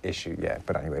point. Issue, yeah.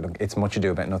 But anyway, look, it's much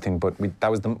ado about nothing, but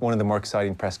that was one of the more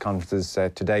exciting press conferences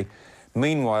today.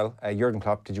 Meanwhile, Jurgen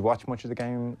Klopp, did you watch much of the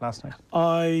game last night?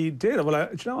 I did. Well,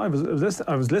 do you know, I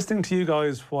was listening to you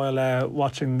guys while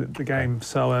watching the game,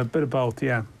 so a bit of both,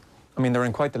 yeah. I mean, they're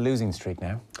in quite the losing streak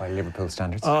now, by Liverpool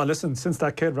standards. Oh, listen, since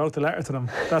that kid wrote the letter to them,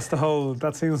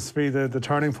 that seems to be the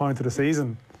turning point of the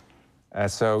season.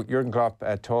 So Jurgen Klopp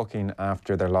talking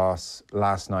after their loss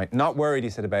last night. Not worried, he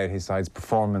said, about his side's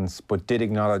performance, but did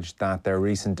acknowledge that their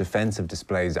recent defensive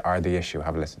displays are the issue.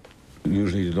 Have a listen.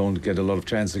 Usually they don't get a lot of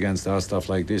chance against our stuff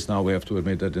like this. Now we have to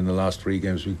admit that in the last 3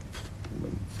 games,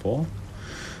 4?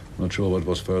 Not sure what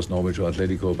was first, Norwich or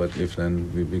Atletico, but if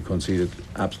then we conceded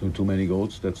absolutely too many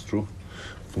goals, that's true.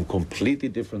 From completely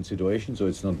different situations, so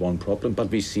it's not one problem, but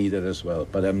we see that as well.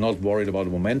 But I'm not worried about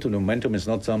the momentum. The momentum is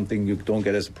not something you don't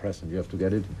get as a present. You have to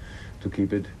get it to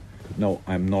keep it. No,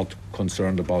 I'm not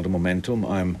concerned about the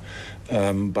momentum.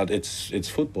 But it's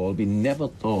football. We never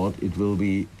thought it will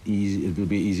be easy. It will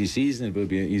be an easy season. It will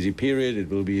be an easy period. It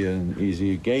will be an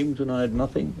easy game tonight.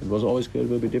 Nothing. It was always good. It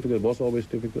will be difficult. It was always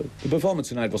difficult. The performance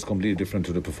tonight was completely different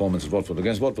to the performance at Watford.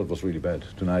 Against Watford was really bad.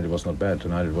 Tonight it was not bad.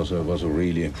 Tonight it was a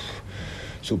really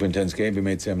super intense game. We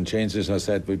made 7 changes. I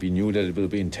said we knew that it will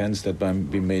be intense. That's why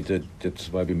we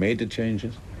made the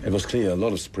changes. It was clear. A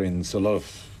lot of sprints. A lot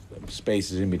of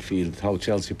spaces in midfield, how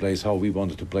Chelsea plays, how we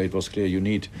wanted to play. It was clear you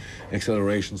need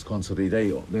accelerations constantly.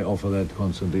 They offer that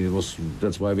constantly.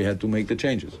 That's why we had to make the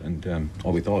changes, and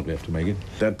or we thought we have to make it.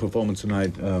 That performance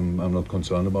tonight, I'm not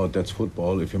concerned about. That's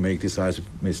football. If you make decisive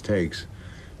mistakes,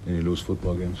 then you lose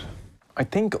football games. I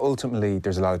think ultimately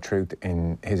there's a lot of truth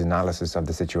in his analysis of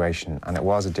the situation, and it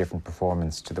was a different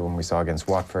performance to the one we saw against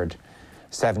Watford.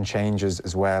 7 changes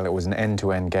as well. It was an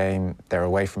end-to-end game. They're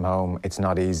away from home. It's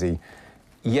not easy.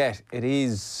 Yet it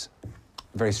is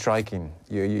very striking.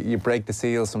 You break the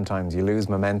seal sometimes, you lose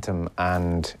momentum,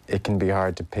 and it can be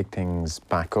hard to pick things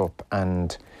back up.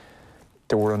 And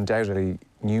there were undoubtedly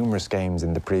numerous games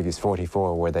in the previous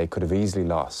 44 where they could have easily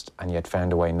lost and yet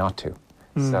found a way not to.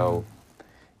 So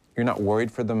you're not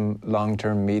worried for them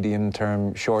long-term,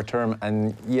 medium-term, short-term,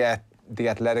 and yet the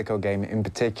Atletico game in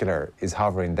particular is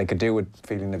hovering. They could do with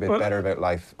feeling a bit better about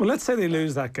life. Well, let's say they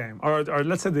lose that game, or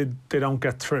let's say they don't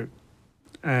get through.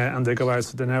 And they go out,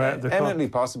 so they're now out of the cup. Eminently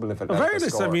possible if it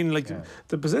I mean,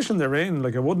 the position they're in,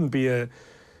 it wouldn't be I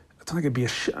don't think it'd be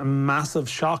a massive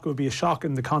shock. It would be a shock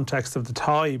in the context of the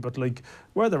tie, but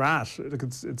where they're at,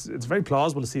 it's very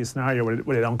plausible to see a scenario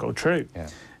where they don't go through.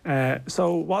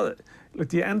 So what?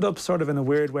 Do you end up sort of in a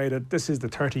weird way that this is the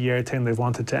 30-year thing they've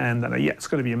wanted to end, and it's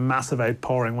going to be a massive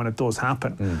outpouring when it does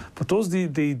happen. But does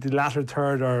the latter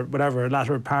third or whatever,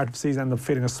 latter part of the season end up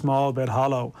feeling a small bit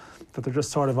hollow, that they're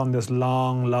just sort of on this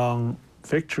long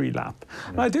victory lap?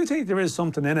 And I do think there is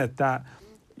something in it that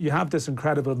you have this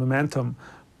incredible momentum,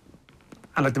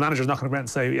 and the manager's not going to go out and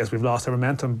say, yes, we've lost our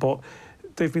momentum, but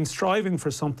they've been striving for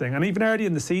something. And even early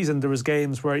in the season, there was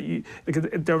games where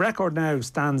their record now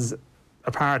stands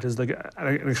apart as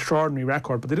an extraordinary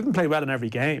record, but they didn't play well in every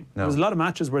game. There was a lot of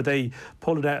matches where they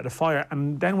pulled it out of the fire,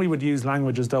 and then we would use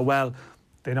language as though, well,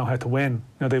 they know how to win.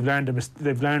 They've learned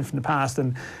from the past,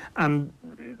 and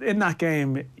in that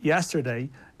game yesterday,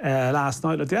 last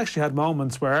night, they actually had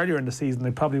moments where earlier in the season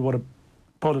they probably would have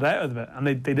pulled it out of it, and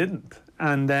they didn't.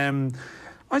 And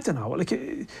I don't know,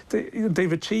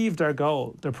 they've achieved their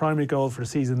goal, their primary goal for the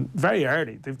season very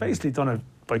early. They've basically done it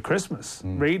by Christmas,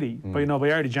 really, by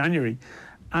early January.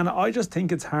 And I just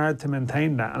think it's hard to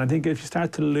maintain that. And I think if you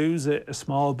start to lose it a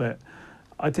small bit,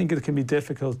 I think it can be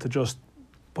difficult to just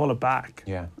pull it back.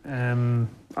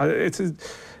 It's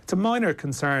a minor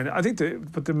concern. I think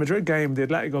the Madrid game, the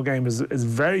Atletico game, is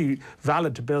very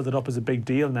valid to build it up as a big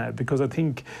deal now, because I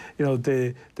think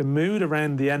the mood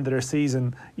around the end of their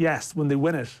season, yes, when they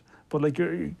win it, but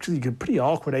you get pretty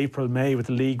awkward April, May with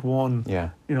the League One.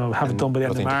 Have it done by the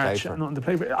end of March. Nothing to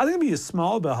play for. I think it'd be a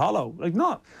small bit hollow.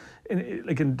 Not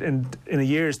in a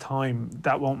year's time,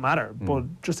 that won't matter. But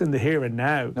just in the here and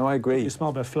now, no, I agree. A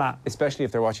small bit flat, especially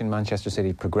if they're watching Manchester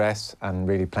City progress and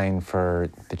really playing for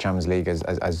the Champions League as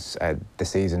the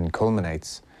season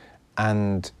culminates.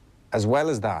 And as well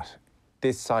as that,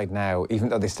 this side now, even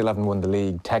though they still haven't won the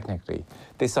league technically,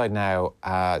 this side now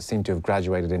seem to have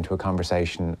graduated into a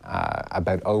conversation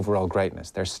about overall greatness.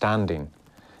 They're standing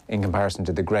in comparison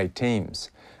to the great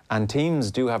teams, and teams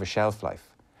do have a shelf life.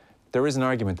 There is an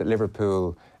argument that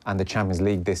Liverpool and the Champions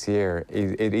League this year,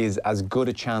 it is as good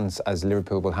a chance as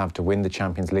Liverpool will have to win the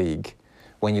Champions League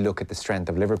when you look at the strength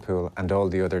of Liverpool and all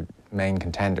the other main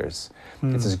contenders.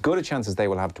 It's as good a chance as they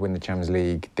will have to win the Champions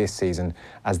League this season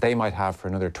as they might have for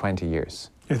another 20 years.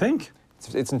 You think?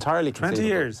 It's entirely 20 conceivable.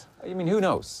 years? I mean, who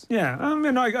knows? Yeah, I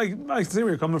mean, I see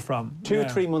where you're coming from. 2 or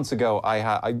 3 months ago,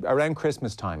 around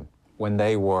Christmas time, when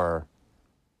they were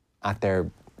at their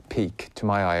peak, to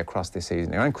my eye, across this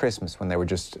season, around Christmas, when they were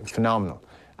just phenomenal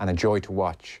and a joy to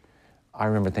watch, I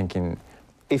remember thinking,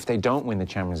 if they don't win the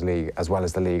Champions League as well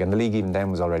as the league, and the league even then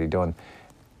was already done,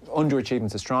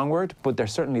 underachievement's a strong word, but they're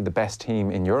certainly the best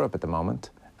team in Europe at the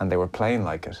moment, and they were playing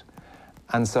like it.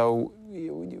 And so,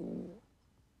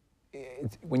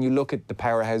 when you look at the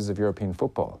powerhouses of European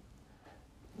football,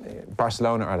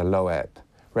 Barcelona are at a low ebb,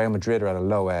 Real Madrid are at a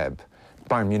low ebb,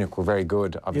 Bayern Munich were very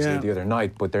good, obviously, the other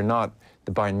night, but they're not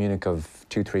the Bayern Munich of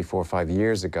 2, 3, 4, 5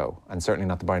 years ago, and certainly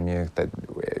not the Bayern Munich that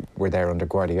were there under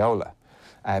Guardiola.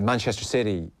 Manchester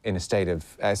City in a state of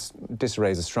disarray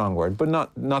is a strong word, but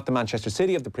not the Manchester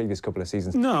City of the previous couple of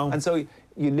seasons. No. And so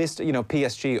you list,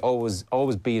 PSG always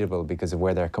beatable because of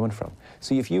where they're coming from.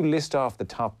 So if you list off the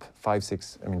top 5,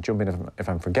 6, I mean, jump in if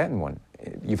I'm forgetting one.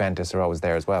 Juventus are always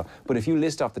there as well. But if you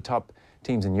list off the top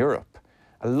teams in Europe,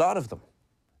 a lot of them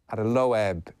at a low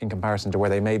ebb in comparison to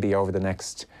where they may be over the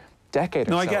next decade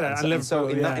or so. No, I get it. And so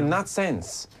in that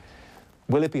sense,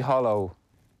 will it be hollow?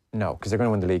 No, because they're going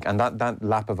to win the league. And that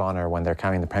lap of honour when they're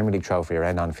carrying the Premier League trophy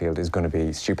around Anfield is going to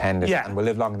be stupendous and will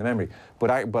live long in the memory. But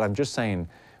I'm just saying,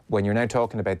 when you're now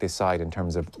talking about this side in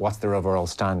terms of what's their overall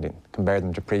standing, compare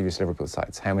them to previous Liverpool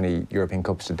sides, how many European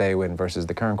Cups did they win versus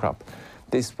the current crop?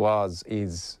 This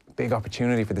is a big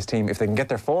opportunity for this team if they can get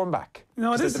their form back.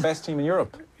 They're the best team in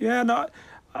Europe. Yeah, no,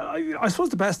 I suppose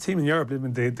the best team in Europe, I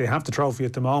mean, they have the trophy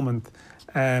at the moment.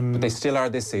 But they still are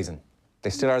this season. They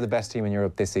still are the best team in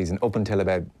Europe this season, up until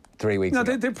about 3 weeks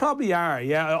ago. They probably are,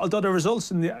 yeah. Although the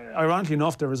results, ironically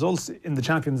enough, the results in the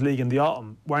Champions League in the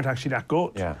autumn weren't actually that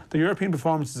good. Yeah. The European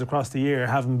performances across the year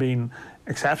haven't been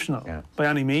exceptional by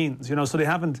any means. So they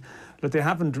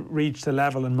haven't reached a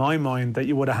level in my mind that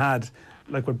you would have had,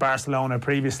 like with Barcelona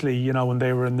previously, when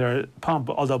they were in their pomp.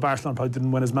 Although Barcelona probably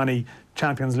didn't win as many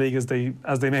Champions League as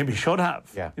they maybe should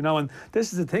have. Yeah. And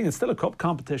this is the thing; it's still a cup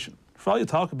competition. For all you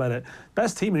talk about it,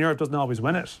 best team in Europe doesn't always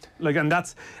win it.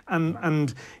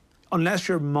 And unless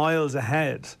you're miles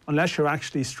ahead, unless you're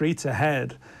actually streets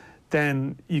ahead,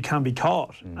 then you can be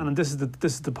caught. And this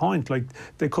is the point. Like,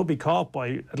 they could be caught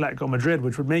by Atletico Madrid,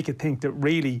 which would make you think that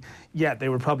really, they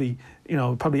were probably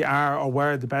are or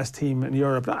were the best team in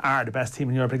Europe. Not are the best team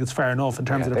in Europe. I think it's fair enough in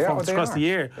terms of the performance across the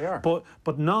year. They are.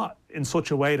 But not in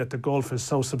such a way that the gulf is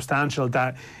so substantial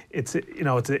that it's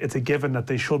a given that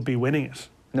they should be winning it.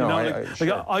 No,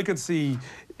 I could see.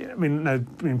 I mean,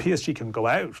 PSG can go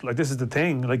out. Like, this is the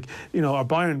thing. Like, or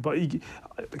Bayern. But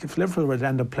if Liverpool were to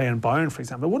end up playing Bayern, for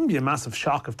example, it wouldn't be a massive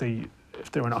shock if they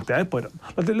were knocked out by them.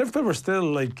 Like, the Liverpool were still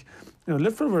like.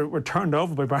 Liverpool were turned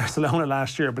over by Barcelona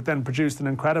last year, but then produced an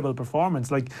incredible performance.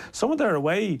 Like, some of their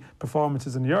away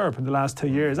performances in Europe in the last 2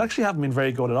 years actually haven't been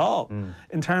very good at all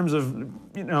in terms of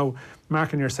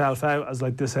marking yourself out as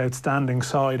like this outstanding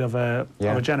side of a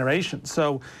generation.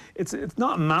 So it's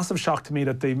not a massive shock to me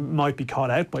that they might be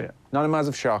caught out by it. Not a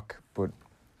massive shock, but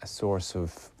a source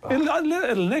of.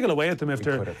 It'll niggle away at them if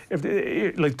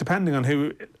depending on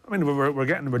who. I mean,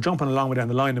 we're jumping along down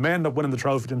the line. They may end up winning the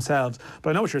trophy themselves, but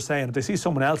I know what you're saying. If they see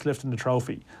someone else lifting the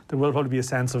trophy, there will probably be a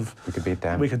sense of we could beat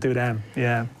them. We could do them.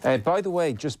 Yeah. By the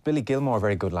way, just Billy Gilmore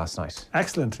very good last night.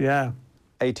 Excellent. Yeah.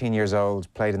 18 years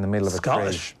old, played in the middle of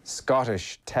Scottish. a tree.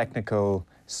 Scottish, technical,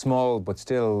 small, but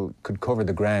still could cover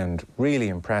the ground. Really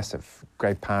impressive.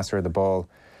 Great passer of the ball.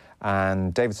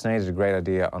 And David Sneyd had a great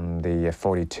idea on the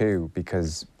 42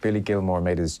 because Billy Gilmore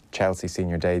made his Chelsea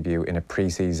senior debut in a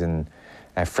pre-season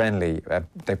friendly.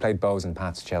 They played Bows and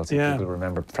Pats, Chelsea. Yeah. People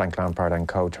remember Frank Lampard and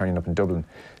co turning up in Dublin.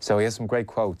 So he has some great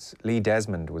quotes. Lee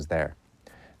Desmond was there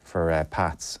for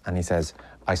Pats, and he says,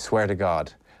 "I swear to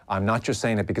God, I'm not just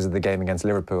saying it because of the game against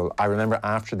Liverpool. I remember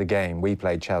after the game, we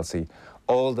played Chelsea.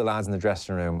 All the lads in the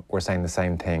dressing room were saying the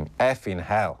same thing. Effing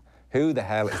hell. Who the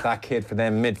hell is that kid for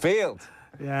them midfield?"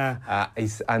 Yeah.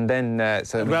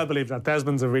 So well believe that.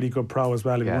 Desmond's a really good pro as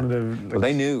well. Yeah. Well,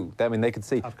 they knew. I mean, they could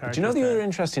see. But you know the other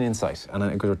interesting insight,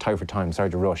 and because we're tight for time, sorry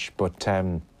to rush, but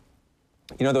you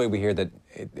know the way we hear that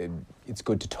it's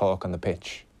good to talk on the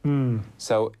pitch.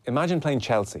 So imagine playing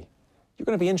Chelsea. You're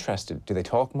going to be interested. Do they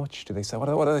talk much? Do they say what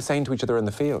are they saying to each other in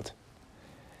the field?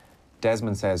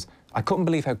 Desmond says, "I couldn't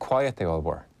believe how quiet they all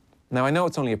were. Now, I know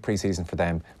it's only a pre-season for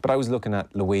them, but I was looking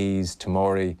at Louise,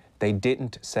 Tomori. They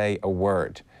didn't say a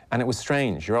word. And it was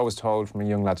strange. You're always told from a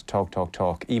young lad to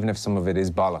talk, even if some of it is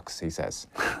bollocks," he says.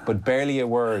 "But barely a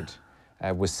word.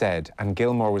 was said, and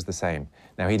Gilmore was the same.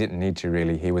 Now, he didn't need to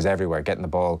really. He was everywhere, getting the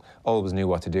ball, always knew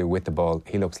what to do with the ball.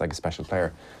 He looks like a special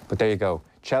player. But there you go.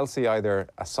 Chelsea, either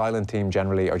a silent team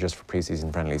generally or just for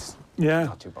pre-season friendlies. Yeah.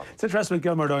 Not too bothered. It's interesting with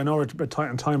Gilmore, though. I know we're a tight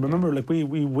on time, but remember, like, we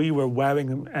were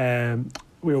wowing,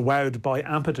 we were wowed by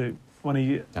Ampadu when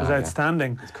he was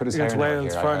outstanding against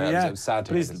Wales. It was sad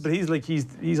to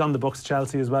he's on the books at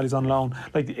Chelsea as well. He's on loan.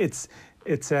 Like, it's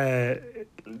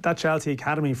that Chelsea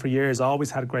academy for years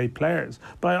always had great players,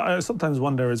 but I sometimes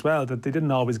wonder as well that they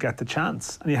didn't always get the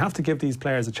chance, and you have to give these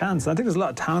players a chance. And I think there's a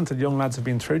lot of talented young lads who've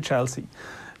been through Chelsea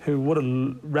who would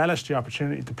have relished the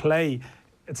opportunity to play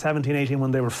at 17, 18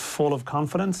 when they were full of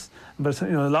confidence. But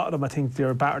a lot of them, I think, they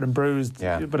were battered and bruised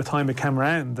by the time it came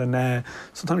around, and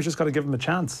sometimes you just got to give them a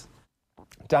chance.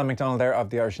 Dan McDonnell there of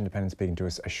the Irish Independent speaking to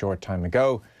us a short time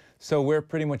ago. So we're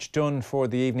pretty much done for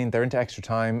the evening. They're into extra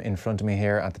time in front of me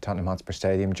here at the Tottenham Hotspur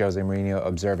Stadium. Jose Mourinho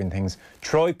observing things.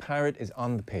 Troy Parrott is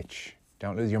on the pitch.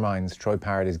 Don't lose your minds. Troy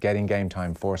Parrott is getting game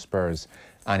time for Spurs,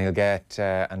 and he'll get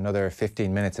another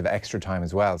 15 minutes of extra time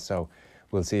as well. So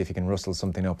we'll see if he can rustle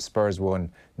something up. Spurs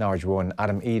won, Norwich won.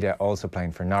 Adam Ida also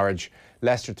playing for Norwich.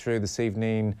 Leicester through this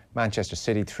evening. Manchester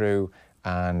City through,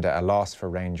 and a loss for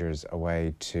Rangers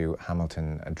away to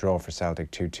Hamilton. A draw for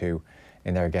Celtic 2-2.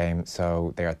 In their game,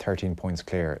 so they are 13 points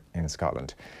clear in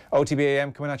Scotland. OTB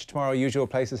AM coming at you tomorrow, usual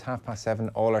places, 7:30,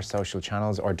 all our social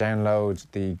channels, or download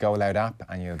the Go Loud app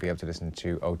and you'll be able to listen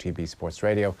to OTB Sports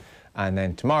Radio. And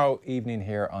then tomorrow evening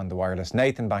here on The Wireless,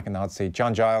 Nathan back in the hot seat,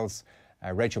 John Giles,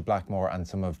 Rachel Blackmore, and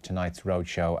some of tonight's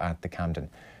roadshow at the Camden.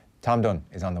 Tom Dunn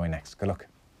is on the way next. Good luck.